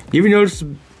though. Oh yeah. You ever notice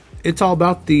it's all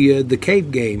about the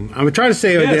cape game? I'm trying to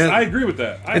say Yes, that. I agree with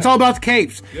that. It's all about the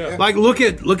capes. Yeah. Like look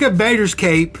at Vader's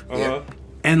cape Uh-huh.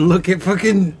 and look at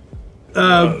fucking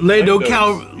Lando Lando's,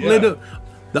 yeah. Lando.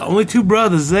 The only two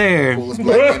brothers there. Coolest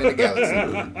black man in the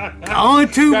galaxy. The only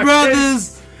two Got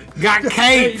brothers got capes.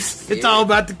 Capes, It's yeah. all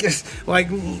about the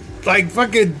like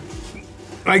fucking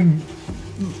like.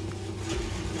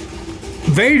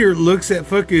 Vader looks at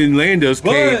fucking Lando's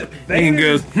cape But and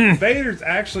goes, Vader's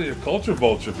actually a culture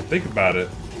vulture. If you think about it,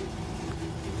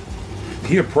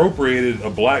 he appropriated a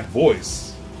black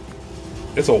voice.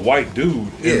 It's a white dude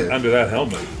Yeah. under that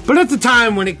helmet. But at the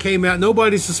time when it came out,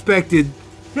 nobody suspected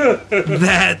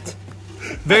that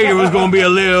Vader was going to be a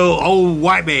little old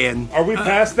white man. Are we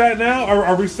past that now?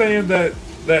 Are we saying that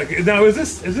now is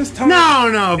this time?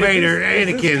 No, is Vader.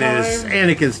 this- is this time-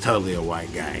 Anakin's totally a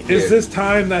white guy. Is Yeah. this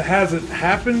time that hasn't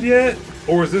happened yet,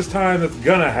 or is this time that's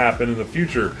gonna happen in the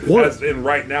future, What? as in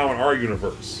right now in our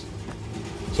universe?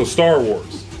 So Star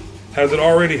Wars, has it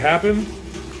already happened?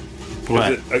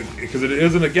 What? Because it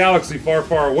is in a galaxy far,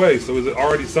 far away. So is it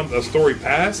already a story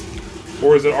past,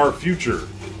 or is it our future?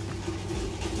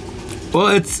 Well,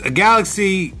 it's a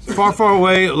galaxy far, far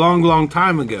away, a long, long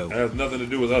time ago. It has nothing to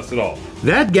do with us at all.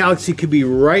 That galaxy could be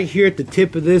right here at the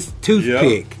tip of this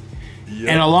toothpick. Yep.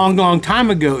 And a long, long time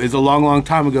ago is a long, long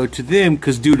time ago to them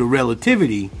because due to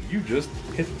relativity. You just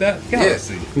hit that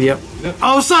galaxy. Yep. Yep.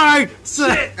 Oh, sorry.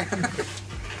 Sorry,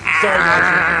 galaxy.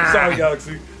 Sorry,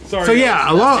 galaxy. Sorry. So yeah, a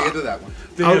That's the long, end of that one.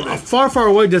 Damn a it. far, far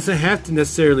away doesn't have to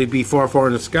necessarily be far, far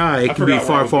in the sky. It I can be forgot where I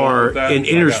far, was going far with that. in I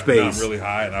inner got down space. really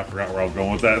high, and I forgot where I was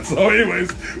going with that. So,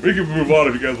 anyways, we can move on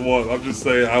if you guys want. I'm just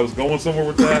saying I was going somewhere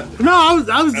with that. No, I was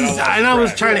I just, lost and I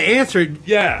was track. trying to answer it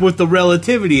Yeah. with the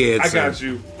relativity answer.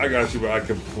 I got you, but I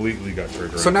completely got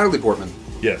triggered. So Natalie Portman,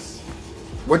 yes,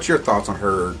 what's your thoughts on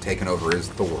her taking over as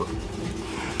Thor?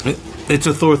 It's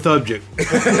a Thor subject.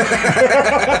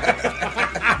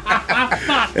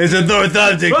 It's a Thor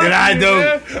subject that I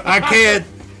don't. I can't.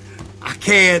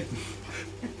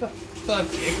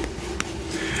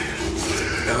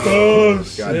 oh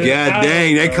shit! God God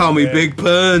dang, they call me Big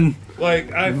Pun. Like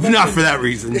Not for that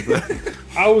reason. But.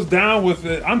 I was down with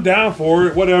it. I'm down for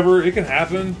it. Whatever, it can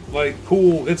happen. Like,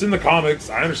 cool. It's in the comics.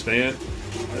 I understand.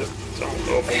 I just don't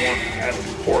know if I want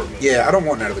Natalie Portman. Yeah, I don't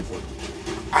want Natalie Portman.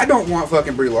 I don't want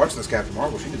fucking Brie Larson as Captain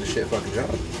Marvel. She did a shit fucking job.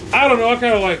 I don't know. I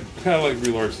kind of like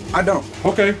Brie Larson. I don't.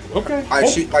 Okay.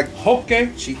 She like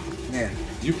Okay. she man.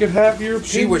 You can have your opinion.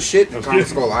 She was shit in Kong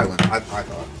Skull Island. I thought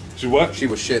She what? she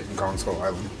was shit in Kong Skull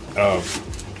Island. Because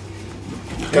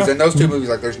Because in those two movies,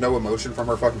 like, there's no emotion from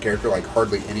her fucking character, like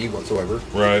hardly any whatsoever.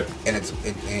 Right. And it's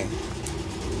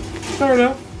Fair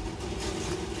enough.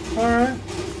 All right.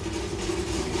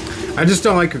 I just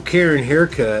don't like her Karen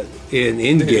haircut in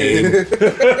Endgame.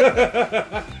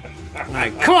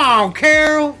 Like, come on,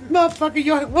 Carol,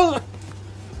 motherfucker, what?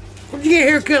 Where'd you get a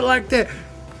haircut like that?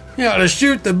 You know, to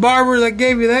shoot the barber that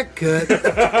gave you that cut.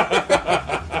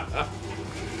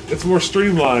 It's more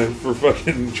streamlined for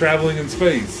fucking traveling in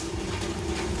space.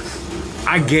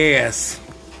 I guess.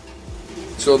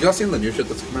 So have y'all seen the new shit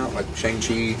that's come out, like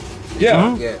Shang-Chi?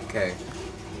 Yeah. Yeah. Okay.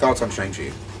 Thoughts on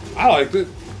Shang-Chi? I liked it.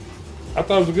 I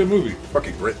thought it was a good movie.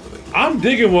 Fucking great movie. I'm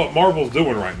digging what Marvel's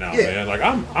doing right now, Yeah. man. Like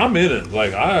I'm in it.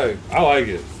 Like I like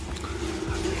it.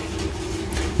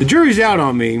 The jury's out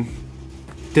on me.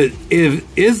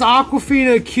 Is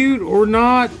Aquafina cute or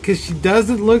not? Because she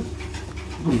doesn't look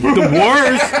the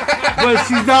worst, but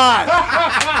she's not.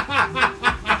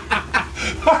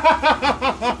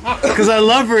 Because I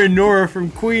love her in Nora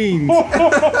from Queens.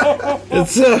 And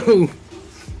so,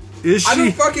 is I don't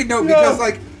she? fucking know because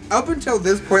like up until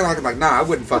this point, like I'm like, nah, I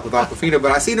wouldn't fuck with Aquafina,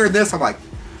 but I seen her in this, I'm like,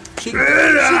 she can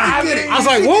get it. I was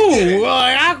like, whoa,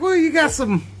 Aqua, you got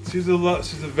some. She's a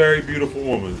very beautiful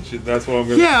woman. That's what I'm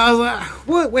gonna. Yeah, I was like,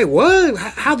 what? Wait, what?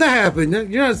 How'd that happen?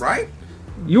 You're not, Right?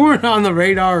 You weren't on the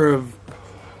radar of.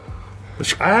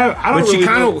 I don't But she really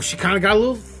kind know. of, she kind of got a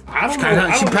little. I don't she know. kinda-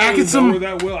 I she don't packing really some- know her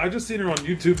that well. I just seen her on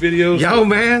YouTube videos. Yo,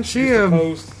 man, she used to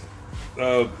post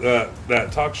that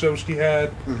talk show she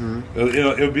had.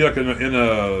 It would be like in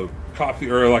a coffee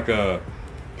or like a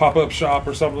pop-up shop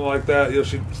or something like that. You know,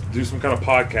 she'd do some kind of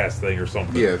podcast thing or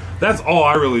something. Yeah. That's all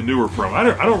I really knew her from. I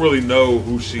don't really know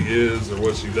who she is or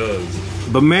what she does.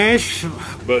 But man,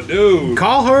 But dude,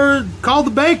 call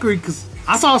the bakery because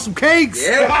I saw some cakes.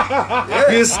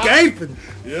 Yeah. You escaping.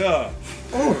 yeah.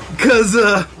 Because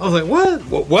I was like, what?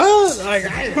 What? Like,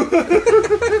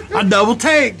 I double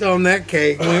taked on that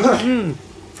cake. Like,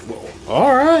 well,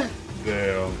 all right.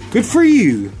 Damn. Good for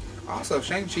you. Also,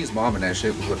 Shang-Chi's mom and that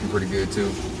shit was looking pretty good too.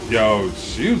 Yo,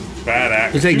 she was a bad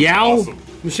actor. Is that She was Yao? awesome.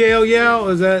 Michelle Yao?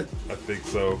 Is that? I think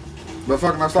so. But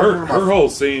fucking, I was talking Her to my whole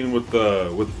scene with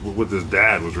his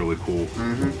dad was really cool.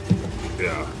 Mm-hmm.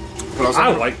 Yeah. but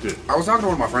I liked it. I was talking to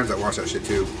one of my friends that watched that shit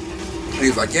too. And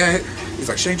he's like, yeah. He's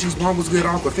like, Shang-Chi's mom was good,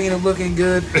 Aquafina looking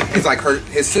good. He's like,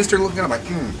 his sister looking good. I'm like,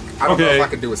 I don't know Okay. if I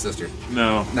could do a sister.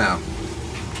 No. No.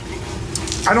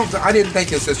 I didn't think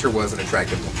his sister was an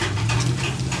attractive one.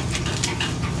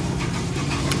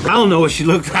 I don't know what she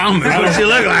looked. I don't remember what she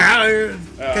looked like.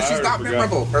 Because she's not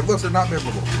memorable. Her looks are not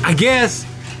memorable. I guess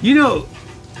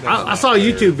I saw a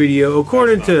YouTube video.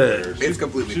 According to, It's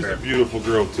completely She's fair. a beautiful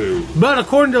girl too. but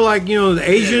according to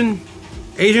the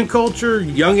Asian culture,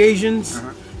 young Asians,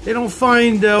 they don't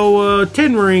find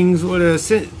 10 rings with a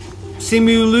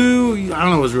Simu Liu. I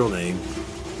don't know his real name.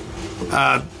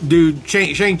 Dude,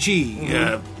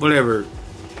 Shang-Chi, whatever.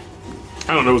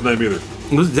 I don't know his name either.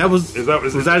 Was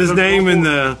that his name in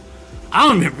the? I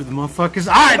don't remember the motherfuckers.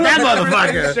 All right, that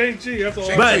motherfucker. Shang-Chi, that's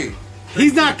all. But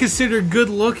he's not considered good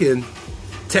looking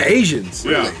to Asians.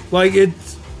 Yeah. Like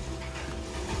it's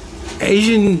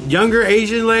younger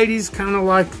Asian ladies kind of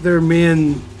like their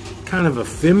men kind of a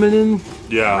feminine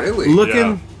Yeah. Really? looking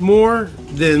Yeah. more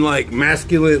than like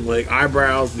masculine, like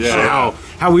eyebrows. And Yeah. shit.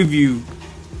 How we view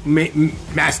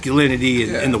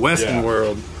masculinity in the Western Yeah.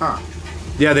 world. Huh.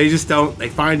 Yeah, they just don't. They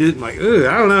find it like, ugh,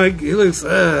 I don't know. He looks.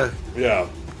 Yeah.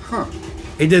 Huh.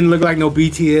 He didn't look like no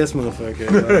BTS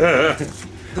motherfucker.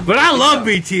 But I love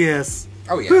BTS.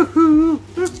 Oh, yeah.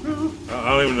 I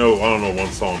don't even know. I don't know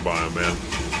one song by him, man.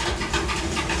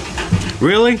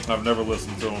 Really? I've never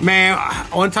listened to him. Man,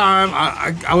 one time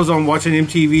I was on watching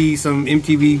MTV, some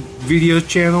MTV videos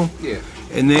channel, Yeah.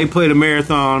 and they played a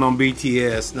marathon on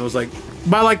BTS, and I was like,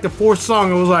 by like the fourth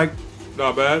song, I was like,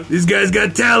 Not bad. these guys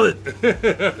got talent.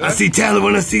 I see talent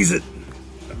when I sees it.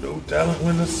 No talent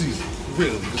when the season.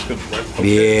 Really, just gonna write.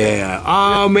 Yeah.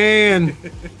 Oh man.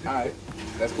 Alright.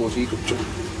 That's cool, Chico.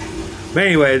 But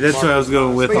anyway, that's what I was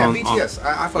going with But yeah, on. BTS.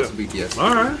 I fucks with BTS.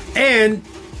 All right. And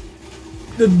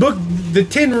the book, the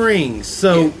 10 Rings.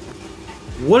 So,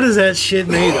 what is that shit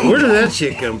made of? Where did that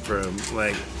shit come from?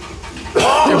 Like,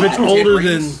 if it's older than,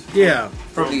 Rings? yeah.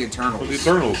 From the Eternals. From the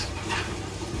Eternals.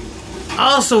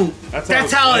 Also,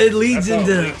 that's how it leads that's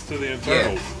how into. it links to the Yeah.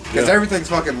 Eternals. Because everything's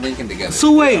fucking linking together.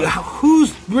 So wait,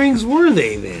 whose rings were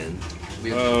they then?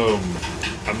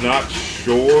 I'm not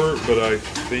sure, but I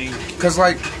think Because,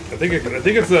 like, I think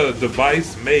it's a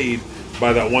device made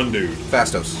by that one dude.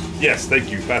 Fastos, Yes,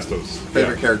 thank you, Fastos.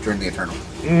 favorite character in The Eternal.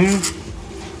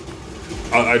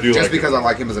 I do Just like because it. I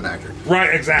like him as an actor.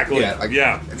 Right, exactly. Like,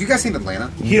 Yeah. Have you guys seen Atlanta?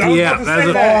 I was Yeah, about to that's say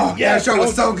a- that. Oh, that show I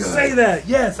was so good. Say that.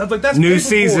 Yes, I was like, that's New Paperboy.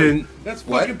 season. That's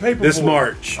What? fucking Paperboy. This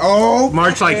March. Oh,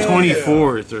 March like Yeah.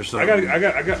 24th or something.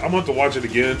 I'm going to watch it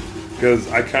again because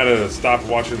I kind of stopped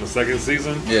watching the second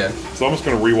season. yeah. So I'm just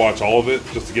going to rewatch all of it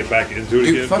just to get back into it Dude,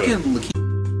 again. but- fucking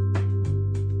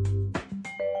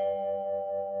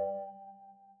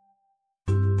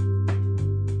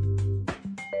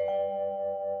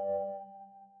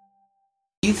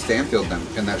Lakeith Stanfield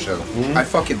in that show. I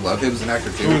fucking love him as an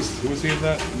actor too. who was he in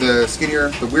that? The skinnier,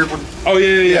 the weird one. Oh,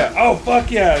 yeah. Oh, fuck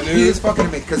yeah, dude. He is fucking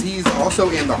amazing because he's also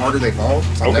in The Harder They Fall.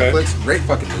 It's on Okay. Netflix. Great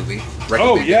fucking movie. Oh,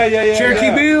 Recommend yeah. it. Cherokee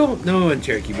yeah. Bill? No, it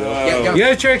Cherokee Bill. Yeah,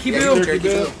 Yeah, Cherokee Yeah, Bill. he's Cherokee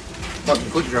Bill. Fucking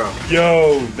good job.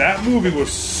 Yo, that movie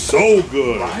was so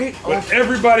good. Right? But Oh.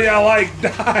 everybody I like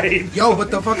died. Yo,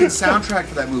 but the fucking soundtrack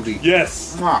for that movie.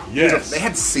 Yes. Mwah. Yes. They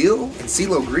had Seal and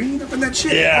CeeLo Green up in that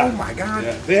shit. Yeah. Oh my god.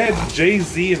 Yeah. They had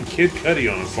Jay-Z and Kid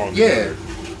Cudi on a song Yeah. together.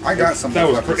 I got some. That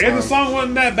was fucking crazy. And the songs. song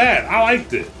wasn't that bad. I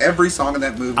liked it. Every song in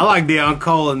that movie. I like Deion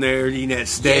Cole in there eating that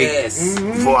steak. Yes.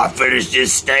 Before I finish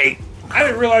this steak. I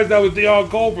didn't realize that was Deion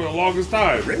Cole for the longest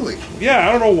time. Really? Yeah,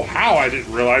 I don't know how I didn't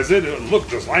realize it. It looked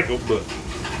just like him, but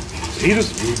he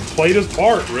just played his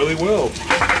part really well.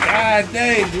 God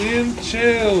dang, Glenn,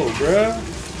 chill, bruh.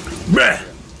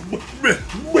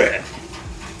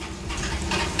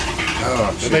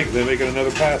 Oh shit. They're making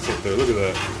another pass up there. Look at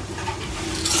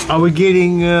that. Are we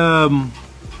getting, Yo,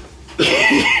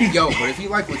 but if you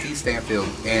like Lakeith Stanfield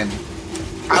and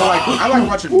I like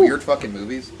watching weird fucking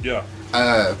movies. Yeah.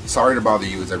 Sorry to Bother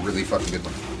You is a really fucking good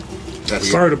one. That's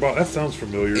Sorry about that. Sounds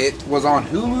familiar. It was on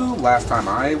Hulu last time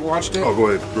I watched it. Oh, go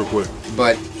ahead, real quick.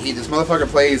 But this motherfucker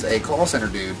plays a call center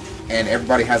dude, and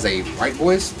everybody has a white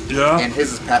voice. Yeah. And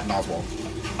his is Patton Oswalt.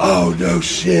 Oh no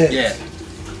shit. Yeah.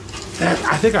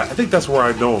 I think that's where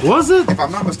I know him. was it? If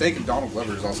I'm not mistaken, Donald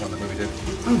Glover is also in the movie too.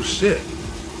 Oh shit.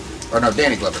 Or no,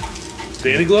 Danny Glover.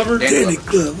 Danny Glover. Danny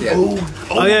Glover. Yeah.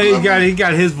 Oh yeah, he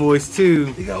got his voice too.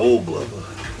 He got old Glover.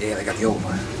 Yeah, they got the old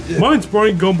one. Mine's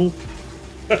Brian Gumble.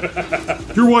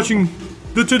 You're watching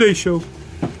the Today Show.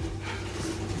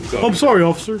 I'm sorry,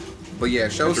 officer. But yeah,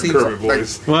 show That's seems your Kermit like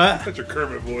voice. What? That's your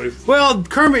Kermit voice. Well,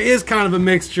 Kermit is kind of a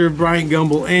mixture of Brian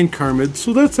Gumble and Kermit,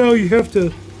 so that's how you have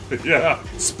to. Yeah.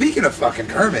 Speaking of fucking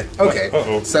Kermit, okay.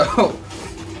 Uh-oh. So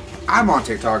I'm on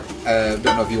TikTok. Don't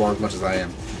know if you are as much as I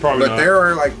am. Probably but not. there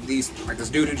are like this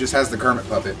dude who just has the Kermit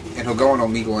puppet, and he'll go on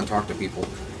Omegle and talk to people.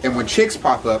 And when chicks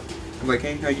pop up, I'm like,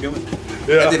 "Hey, how you doing?"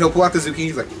 Yeah. And then he'll pull out the zucchini.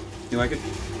 He's like, "You like it?"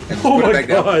 And just Oh put it my back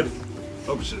down. god.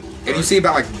 Oh shit. And you see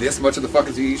about like this much of the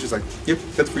fucking zucchini. He's just like, "Yep,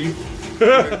 that's for you."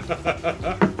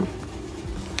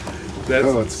 That's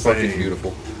It's fucking insane.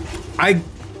 beautiful. I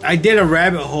did a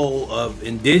rabbit hole of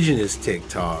indigenous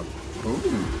TikTok.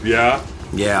 Yeah.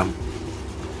 Yeah.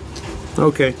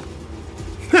 Okay.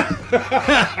 All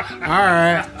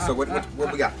right. So what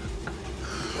we got?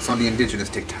 What's on the indigenous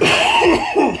TikTok?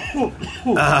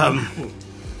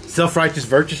 Self-righteous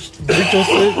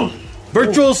virtual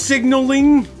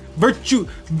signaling, virtuous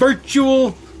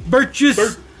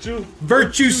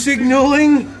virtue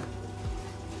signaling.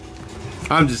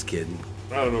 I'm just kidding.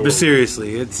 I don't know. But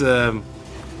seriously, it's a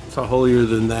holier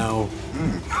than thou.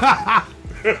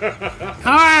 All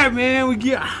right, man.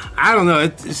 I don't know.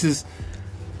 It's just.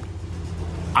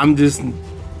 I'm just.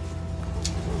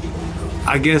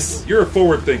 I guess. You're a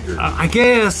forward thinker. I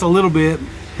guess a little bit.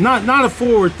 Not a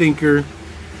forward thinker,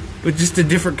 but just a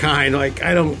different kind. Like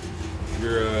I don't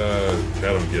I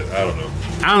don't know.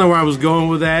 I don't know where I was going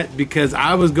with that because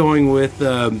I was going with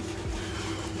a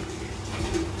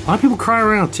lot of people cry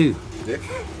around too.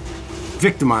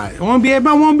 Victimized. I want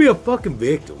to be a fucking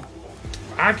victim.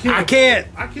 I I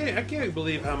can't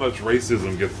believe how much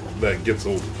racism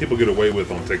people get away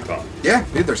with on TikTok. Yeah,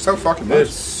 dude, they're so fucking much.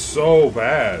 It's so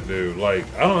bad, dude. Like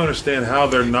I don't understand how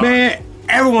they're not. Man,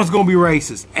 everyone's gonna be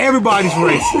racist. Everybody's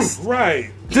racist.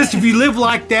 Right. Just if you live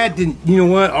like that, then you know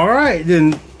what? All right,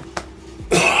 then.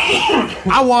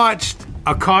 I watched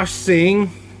Akash Singh.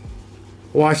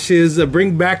 Watched his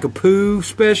Bring Back a Pooh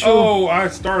special. Oh, I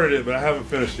started it, but I haven't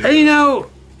finished it. And you know,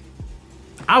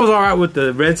 I was all right with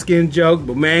the Redskin joke,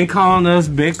 but man, calling us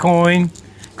Bitcoin,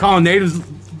 calling natives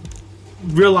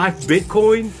real life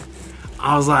Bitcoin,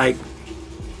 I was like,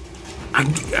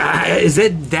 is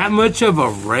it that much of a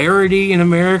rarity in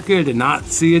America to not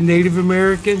see a Native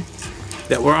American?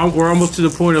 That we're almost to the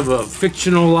point of a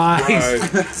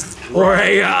fictionalized or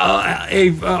a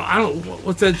I don't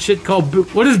what's that shit called?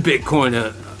 What is Bitcoin?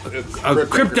 It's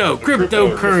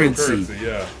Cryptocurrency.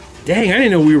 Yeah. Dang, I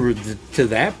didn't know we were to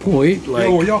that point. Like,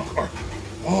 Yo, y'all are.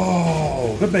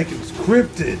 Oh, they're making us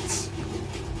cryptids.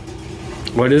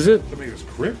 what is it? They're making us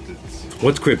cryptids.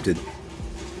 What's cryptid?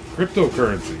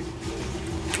 Cryptocurrency.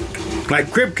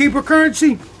 Like Crypt Keeper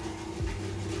currency?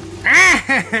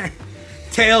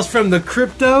 Tales from the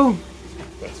crypto.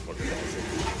 That's fucking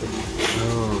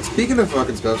awesome. Speaking of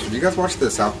fucking special, you guys watch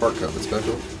the South Park COVID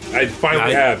special? I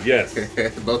finally have, yes.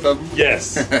 Both of them?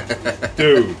 Yes.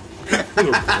 Dude.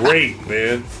 Those are great,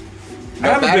 man. I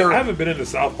haven't been into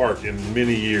South Park in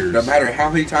many years. No matter how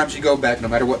many times you go back, no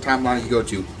matter what timeline you go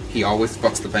to, he always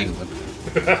fucks the penguin.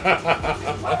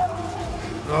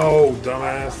 Oh,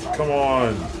 dumbass. Come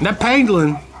on. That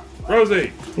pangolin.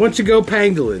 Rosie, Why don't you go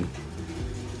pangolin?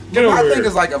 get over My here. thing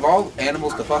is like, of all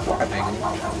animals to fuck, why a penguin?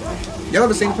 Y'all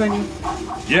ever seen a penguin?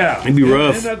 Yeah. It'd be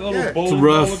rough. Isn't that little Yeah, bowling it's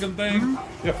rough. ball looking thing?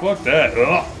 Yeah, fuck that.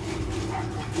 Ugh.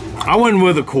 I wasn't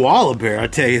with a koala bear. I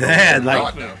tell you that. Like,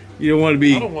 God, no. you don't want to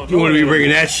be. I don't want You want to be no bringing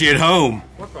animal. that shit home.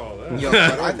 Fuck all that. Yo,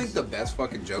 but I think the best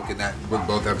fucking joke in that with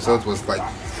both episodes was like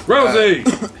Rosie!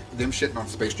 them shitting on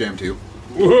Space Jam 2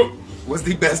 Whoop. was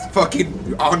the best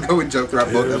fucking ongoing joke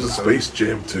throughout both There's a episodes. Space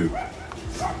Jam 2.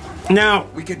 Now,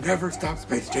 We can never stop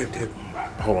Space Jam 2.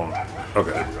 Hold on.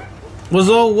 Okay. was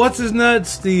what's his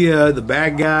nuts? The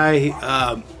bad guy.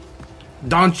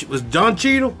 Was Don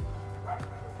Cheadle?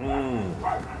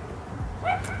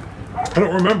 I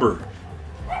don't remember.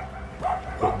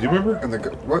 Do you remember? And the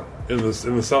what? In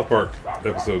the South Park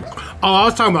episodes. Oh, I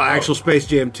was talking about actual Space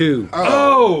Jam 2.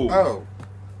 Oh! Oh.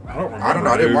 I don't remember. I don't know.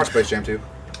 I didn't dude. watch Space Jam 2.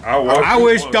 I watched I it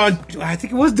wish once. I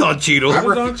think it was Don Cheadle. Was it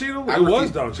refu- Don Cheadle? I It was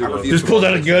refuse- Don I Cheadle. refuse Just pulls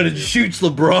out a gun and shoots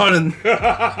LeBron, and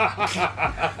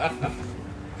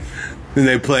then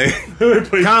they play.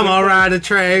 Come on, ride the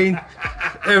train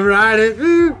and ride it,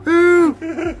 ooh, ooh,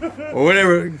 or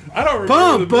whatever. I don't remember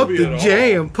Pump the up movie the at all.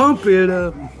 jam, pump it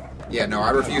up. Yeah, no, I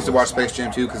refuse to watch Space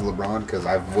Jam 2 because of LeBron, because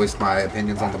I've voiced my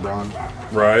opinions on LeBron a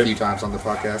few Right. times on the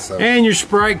podcast, so. And your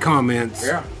Sprite comments.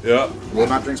 Yeah. Yeah. Will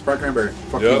not drink Sprite Cranberry.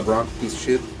 Fuck Yep. you, LeBron. Piece of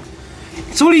shit.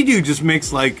 So what do? Just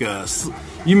mix like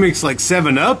you mix like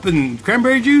 7-Up and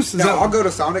cranberry juice? Is No, that- I'll go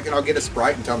to Sonic and I'll get a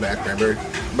Sprite and tell them to add cranberry.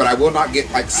 But I will not get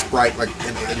like Sprite like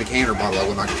in the can or bottle. I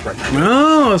will not get Sprite cranberry.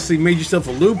 Oh, so you made yourself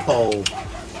a loophole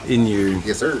in your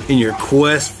Yes, sir.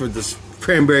 quest for this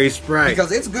cranberry Sprite.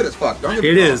 Because it's good as fuck. Don't get me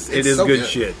It wrong. is. It It's is so good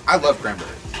shit. I love cranberry.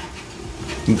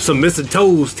 Some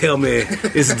mistletoes tell me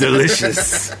it's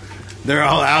delicious. They're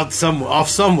all out off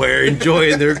somewhere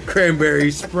enjoying their cranberry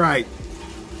Sprite.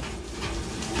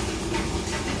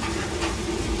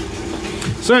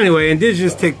 So anyway,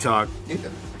 indigenous TikTok. Yeah.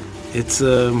 It's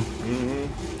not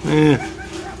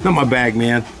my bag,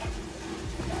 man.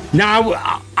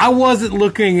 Now I wasn't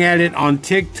looking at it on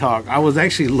TikTok. I was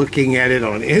actually looking at it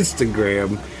on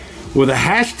Instagram with a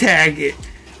hashtag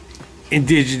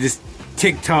indigenous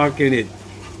TikTok in it.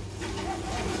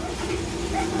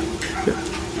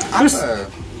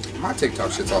 My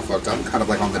TikTok shit's all fucked up. I'm kind of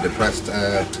like on the depressed,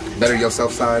 better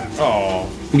yourself side. Oh.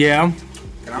 Yeah. And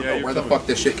I don't Yeah, know you're where the coming. fuck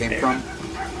this shit came from.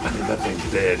 That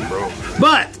thing's dead, bro.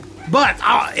 But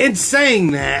in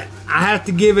saying that, I have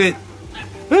to give it.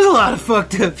 There's a lot of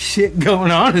fucked up shit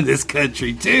going on in this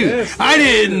country too. Yes, I yes,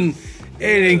 didn't,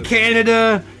 and in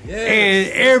Canada and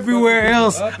everywhere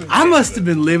else. Up in I must Canada.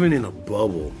 have been living in a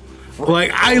bubble.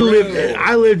 Like I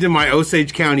lived in my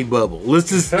Osage County bubble. Let's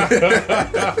just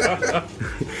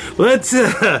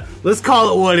let's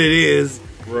call it what it is.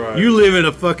 Right. You live in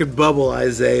a fucking bubble,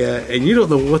 Isaiah, and you don't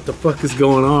know what the fuck is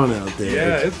going on out there.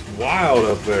 Yeah, it's wild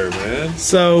up there, man.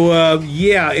 So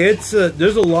yeah, it's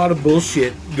there's a lot of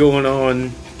bullshit going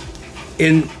on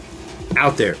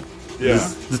out there. Yeah.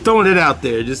 Just throwing it out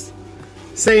there, just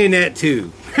saying that too.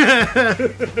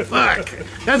 Fuck,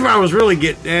 that's where I was really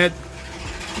getting at.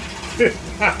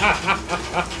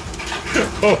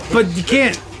 But you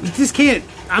just can't.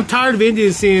 I'm tired of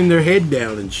Indians seeing their head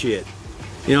down and shit.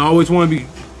 You know, I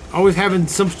always having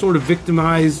some sort of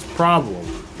victimized problem.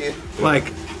 Yeah. Like,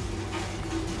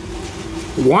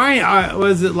 why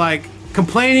was it like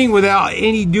complaining without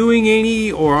doing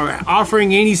any or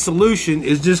offering any solution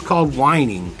is just called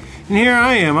whining? And here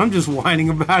I am, I'm just whining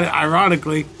about it,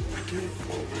 ironically.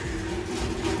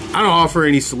 I don't offer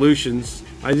any solutions.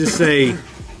 I just say,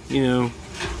 you know,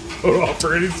 Don't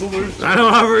offer any solution. I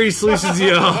don't offer any solutions,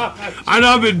 y'all. I know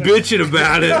I've been bitching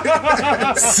about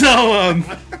it. So,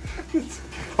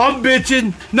 I'm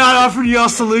bitching, not offering y'all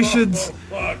solutions.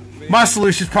 Fuck, man. My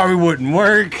solutions probably wouldn't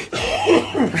work.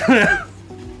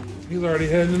 He's already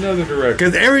heading another direction.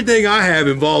 Because everything I have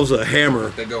involves a hammer.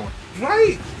 They're going.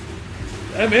 Right.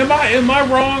 Am I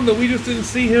wrong that we just didn't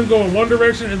see him go in one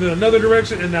direction and then another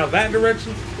direction and now that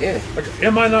direction? Yeah. Like,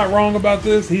 am I not wrong about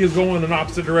this? He is going in an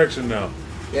opposite direction now.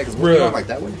 Yeah, because we're going like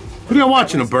that way. What are you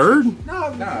watching, a bird?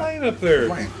 No, the plane up there.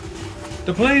 Plane.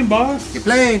 The plane, boss. The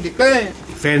plane.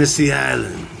 Fantasy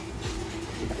Island.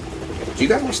 Do you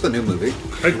guys watch the new movie?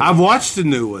 I've watched the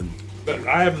new one. But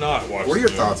I have not watched. What are your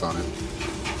it. thoughts on it?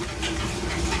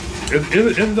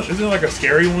 Isn't it like a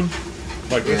scary one?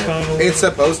 Like this time? It's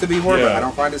supposed to be horror, but Yeah. I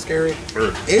don't find it scary.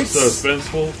 Or It's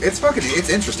suspenseful. It's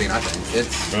interesting. I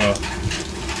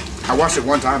think I watched it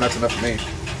one time. That's enough for me.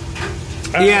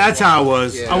 Yeah, that's how it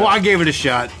was. Yeah. I gave it a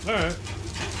shot. All right.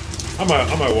 I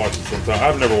might watch it sometime.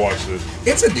 I've never watched it.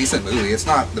 It's a decent movie. It's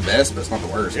not the best, but it's not the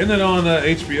worst. Isn't it on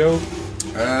HBO?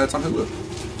 It's on Hulu.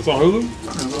 It's on Hulu. It's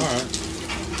on Hulu.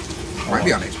 All right. Might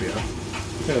be on HBO.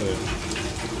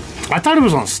 Yeah. I thought it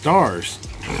was on Stars.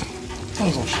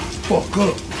 Fuck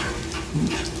up.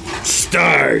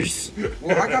 Stars.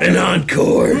 Well, I got An the,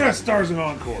 encore. We got Stars and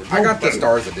Encore. I got the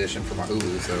Stars edition for my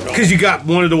Hulu. So Because you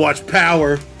wanted to watch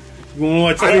Power. You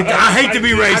want to watch? I hate to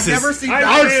be racist. I've never seen.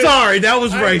 I'm sorry, that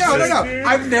was I- racist. No.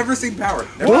 I've never seen Power.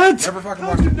 Never, What? Never fucking How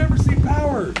watched you it. never seen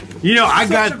Power? You know, I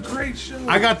Such a got great show.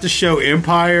 the show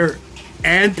Empire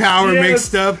and Power Yes.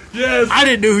 mixed up. Yes. I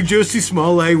didn't know who Jussie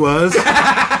Smollett was.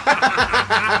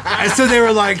 And so they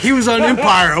were like, he was on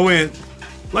Empire. I went,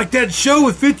 like that show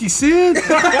with 50 Cent?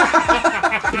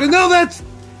 I go, no,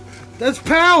 that's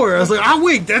Power. I was like, oh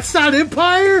wait, that's not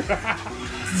Empire?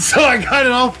 So I got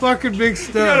it all fucking mixed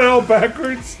You got it up. all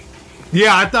backwards.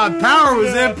 Yeah, I thought Power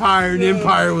was Empire and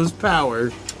Empire was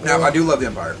Power. No, I do love The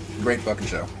Empire. Great fucking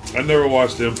show. I never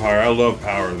watched Empire. I love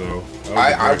Power though.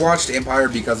 I watched Empire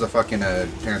because of fucking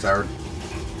Terrence Howard.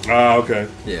 Ah, okay.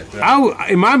 Yeah.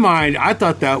 In my mind, I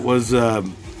thought that was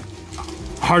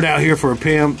Hard Out Here for a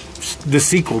Pimp, the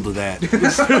sequel to that.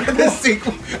 The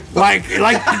sequel. like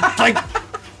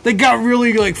they got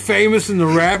really like famous in the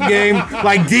rap game,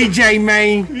 like DJ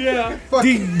Main. Yeah.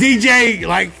 DJ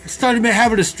like started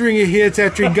having a string of hits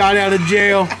after he got out of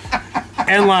jail,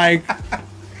 and like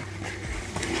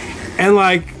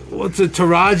what's it?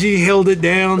 Taraji held it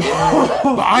down. But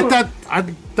I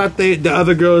thought the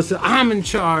other girls said, "I'm in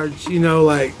charge," you know,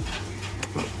 like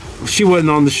she wasn't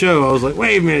on the show. I was like,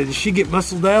 wait a minute, did she get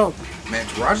muscled out? Man,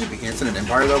 Taraji P. Henson in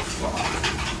Empire though.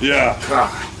 Fuck. Yeah.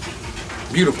 God.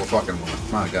 Beautiful fucking woman.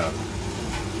 My God.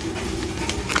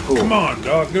 Cool. Come on,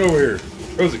 dog. Get over here.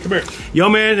 Rosie, come here. Yo,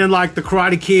 man, and like the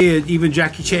Karate Kid, even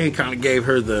Jackie Chan kind of gave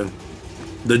her the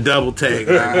double take.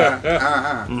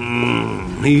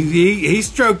 He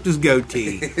stroked his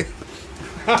goatee.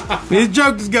 He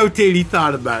stroked his goatee and he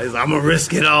thought about it. He's like, I'm gonna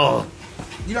risk it all.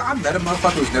 You know, I met a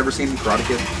motherfucker who's never seen Karate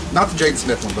Kid. Not the Jaden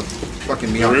Smith one, but fucking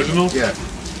Miyagi. original? Yeah.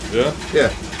 Yeah.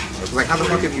 Yeah. I was like, how the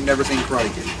fuck have you never seen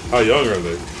Karate Kid? How young are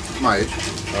they? My age.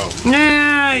 Oh.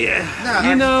 Nah, yeah. Nah,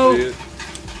 You know, See it?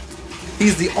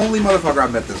 He's the only motherfucker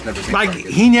I've met that's never seen like Karate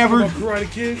Kid. he never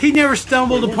Karate Kid. he never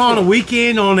stumbled upon a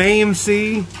weekend on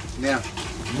AMC. Yeah.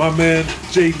 My man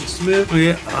Jaden Smith.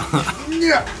 Yeah.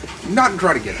 Yeah. Not in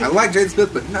Karate Kid. I like Jaden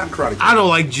Smith, but not in Karate Kid. I don't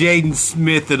like Jaden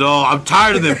Smith at all. I'm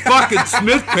tired of them fucking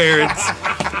Smith parents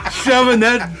shoving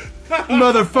that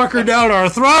motherfucker down our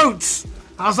throats.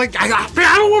 I was like, I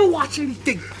don't want to watch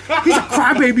anything. He's a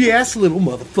crybaby ass little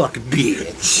motherfucking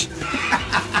bitch.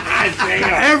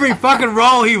 Every fucking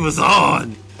role he was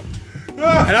on. And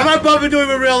I might bump into him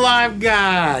in real life.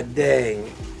 God dang.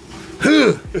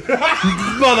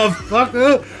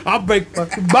 Motherfucker. I'll break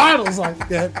fucking bottles like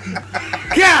that.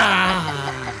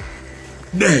 God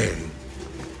dang.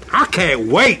 I can't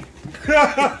wait.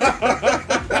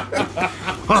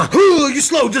 You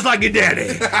slow just like your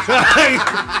daddy.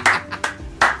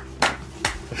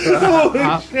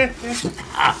 Holy shit.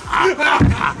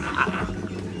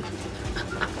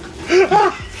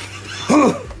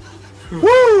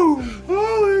 Woo!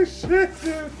 Holy shit,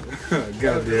 dude.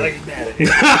 Goddamn. Like daddy.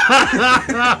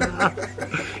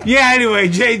 Yeah, anyway,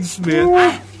 Jaden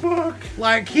Smith.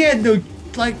 Like, he had no,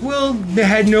 like, Will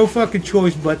had no fucking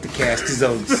choice but to cast his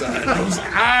own son. I was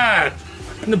like,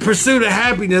 in the pursuit of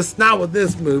happiness, not with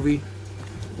this movie.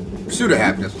 Pursuit of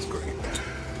Happiness was great.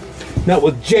 Not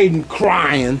with Jaden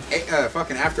crying.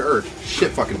 Fucking After Earth.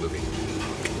 Shit fucking movie.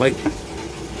 Like,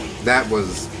 That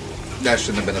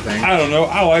shouldn't have been a thing. I don't know.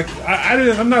 I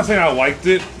didn't. I'm not saying I liked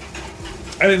it.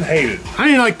 I didn't hate it. I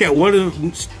didn't like that one of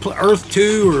Earth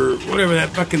 2 or whatever that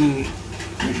fucking.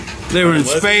 They were in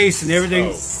space and everything.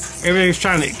 Everything's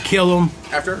trying to kill them.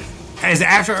 After Earth. As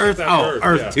After Earth?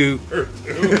 Earth 2. Earth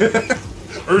 2.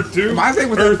 Earth 2. My thing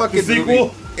with Earth, that fucking sequel.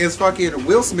 movie is fucking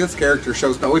Will Smith's character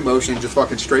shows no emotion, just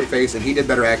fucking straight face, and he did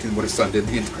better acting than what his son did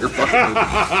the entire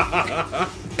fucking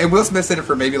movie. And Will Smith's in it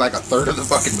for maybe like a third of the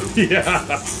fucking movie. Yeah.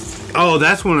 Oh,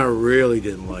 that's when I really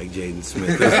didn't like Jaden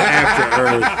Smith. That's After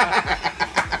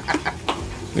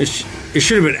Earth. It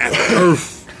should have been After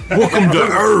Earth. Welcome to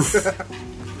Earth.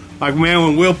 Like, man,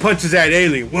 when Will punches that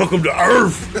alien, welcome to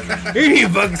Earth. He didn't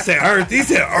even fucking say Earth. He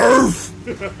said Earth.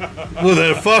 With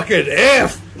a fucking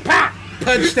F. Pop!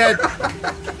 Punch that.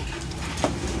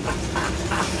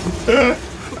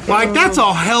 Like, that's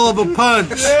a hell of a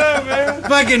punch. Yeah, man.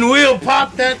 Fucking Will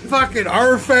popped that fucking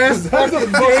Earth ass That's a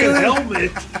fucking fucking alien.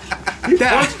 helmet. He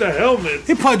punched the helmet.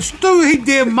 He punched through. He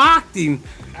did mocked him.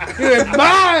 He went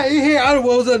by. He hit I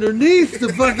was underneath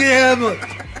the fucking helmet.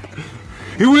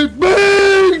 He went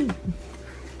bang.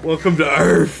 Welcome to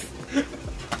Earth.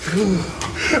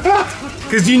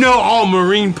 Because you know all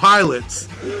Marine pilots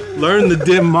learn the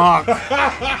dim mock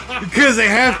because they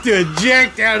have to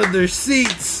eject out of their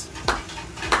seats.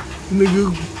 And they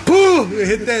go, poof! They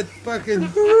hit that fucking.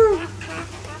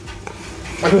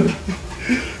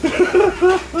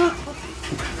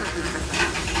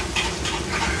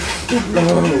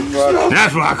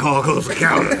 That's what I call close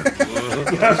encounter.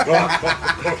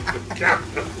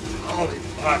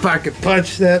 If I could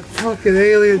punch that fucking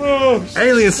alien. Oh,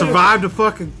 Alien survived a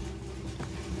fucking.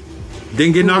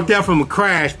 Didn't get knocked out from a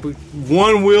crash, but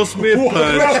one Will Smith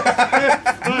punch.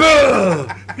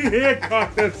 he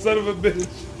Hancock that son of a bitch.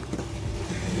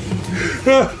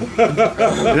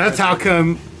 And that's how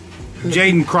come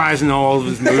Jaden cries in all of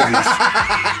his movies.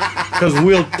 Because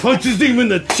Will punches him in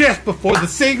the chest before the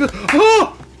scene goes,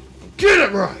 oh! Get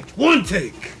it right! One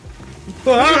take!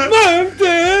 I'm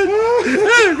dead!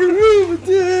 I can move it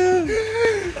dead!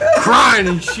 Crying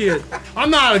and shit. I'm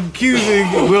not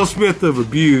accusing Will Smith of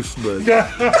abuse, but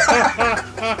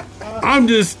I'm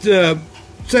just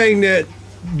saying that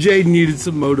Jaden needed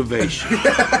some motivation.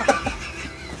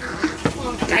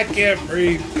 I can't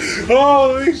breathe.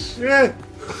 Holy shit.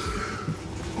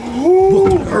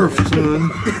 Welcome to Earth, son.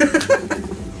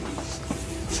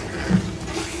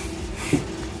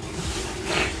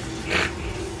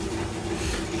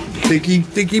 Think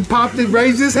he popped and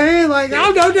raised his hand like,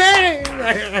 I'm no daddy.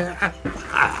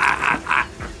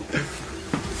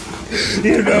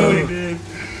 You know he did.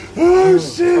 Oh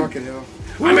shit. Fucking hell.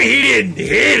 I mean, he didn't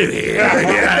hit him.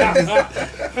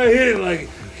 I hit it like,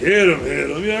 hit him. You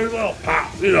know, a little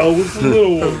pop, you know, with a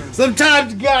little one.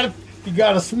 Sometimes you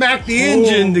gotta smack the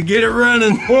engine to get it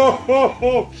running.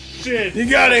 Oh, shit. You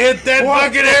gotta hit that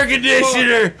fucking air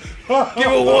conditioner.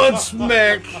 Give it one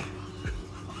smack.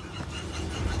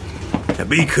 Now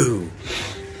be cool.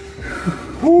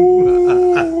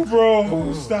 Ooh,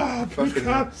 bro. Stop. You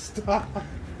gotta stop.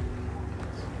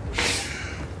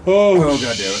 Oh, God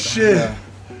damn it. shit. Yeah.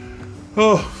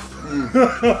 Oh,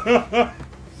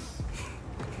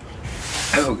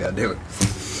 Oh, God damn it.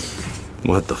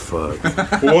 What the fuck?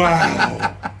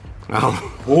 wow.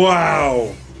 Oh,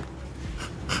 Wow.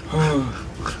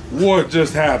 What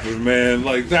just happened, man?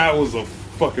 Like, that was a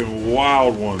fucking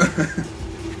wild one.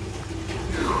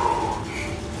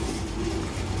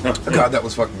 God, that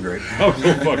was fucking great. I'm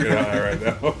so fucking high right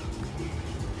now.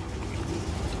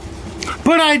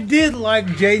 but I did like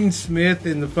Jaden Smith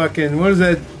in the fucking, what is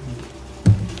that?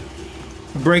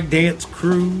 Breakdance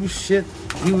crew shit.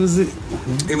 He was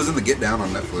It was in the Get Down on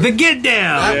Netflix. the Get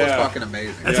Down. That Yeah. was fucking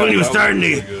amazing. That's Yeah, when he was that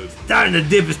was starting really to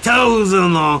dip his toes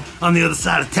on the other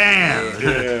side of town.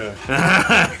 Yeah.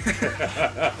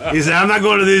 He said, "I'm not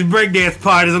going to these breakdance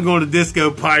parties. I'm going to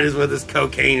disco parties where there's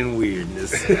cocaine and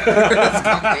weirdness." I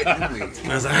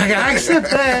was like, I accept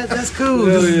that. That's cool.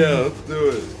 Hell yeah, let's do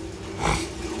it.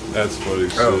 That's funny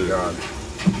shit. Oh, God.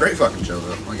 Great fucking show,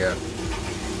 though. My God.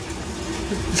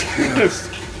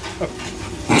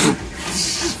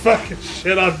 Fucking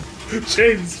shit on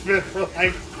Jaden Smith for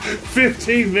like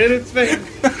 15 minutes, man.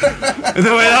 And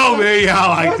then went, oh man, yeah,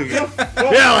 I like the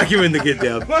I like him in the Get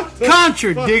Down.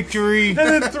 Contradictory. And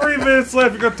then 3 minutes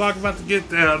left, you're gonna talk about the Get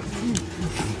Down.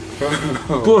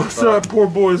 Bless that poor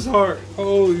boy's heart.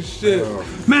 Holy shit.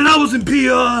 Man, I was in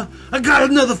PR. I got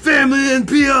another family in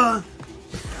PR.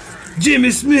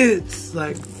 Jimmy Smith's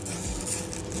like.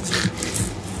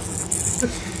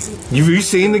 Have you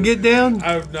seen the Get Down?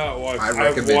 I've not watched. I I've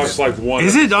recommend watched it. like one.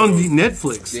 Is it on episode.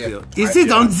 Netflix still? Yeah. Is it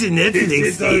on the Netflix?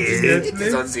 Is it on the still? Netflix?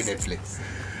 It's on Netflix.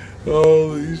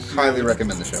 Holy shit. Highly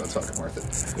recommend the show. It's fucking worth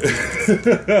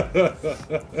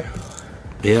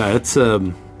it. Yeah, it's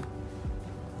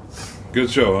Good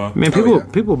show, huh? man, yeah.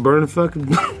 people burning fucking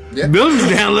Yeah. buildings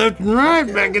down left and right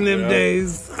back in them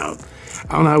days. I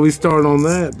don't know how we started on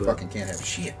that, but Fucking can't have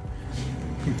shit.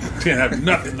 Can't have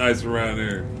nothing nice around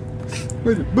here.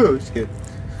 Where's the bullshit?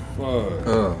 Fuck.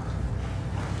 Oh.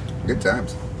 Good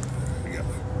times. We got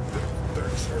like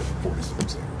 30 or 40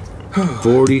 seconds.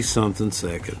 40-something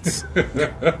seconds.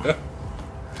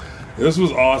 This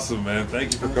was awesome, man.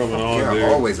 Thank you for coming on, Yeah, dude.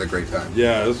 always a great time.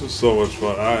 Yeah, this was so much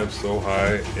fun. I am so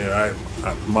high, and I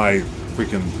my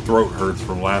freaking throat hurts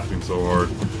from laughing so hard.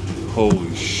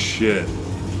 Holy shit!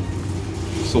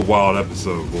 It's a wild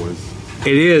episode, boys.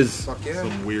 It is. Fuck yeah.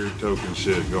 Some weird token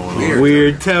shit going Weird. on.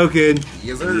 Weird token.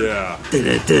 Yes, sir. Yeah.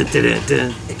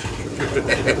 Dun-dun-dun-dun-dun.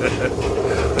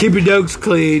 Keep your dokes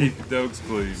clean. Keep your dogs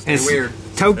clean. And weird.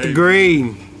 tote the Hey.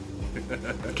 green.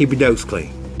 Keep your dokes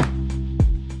clean.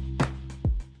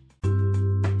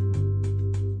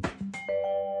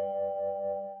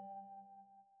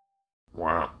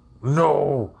 Wow.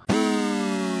 No.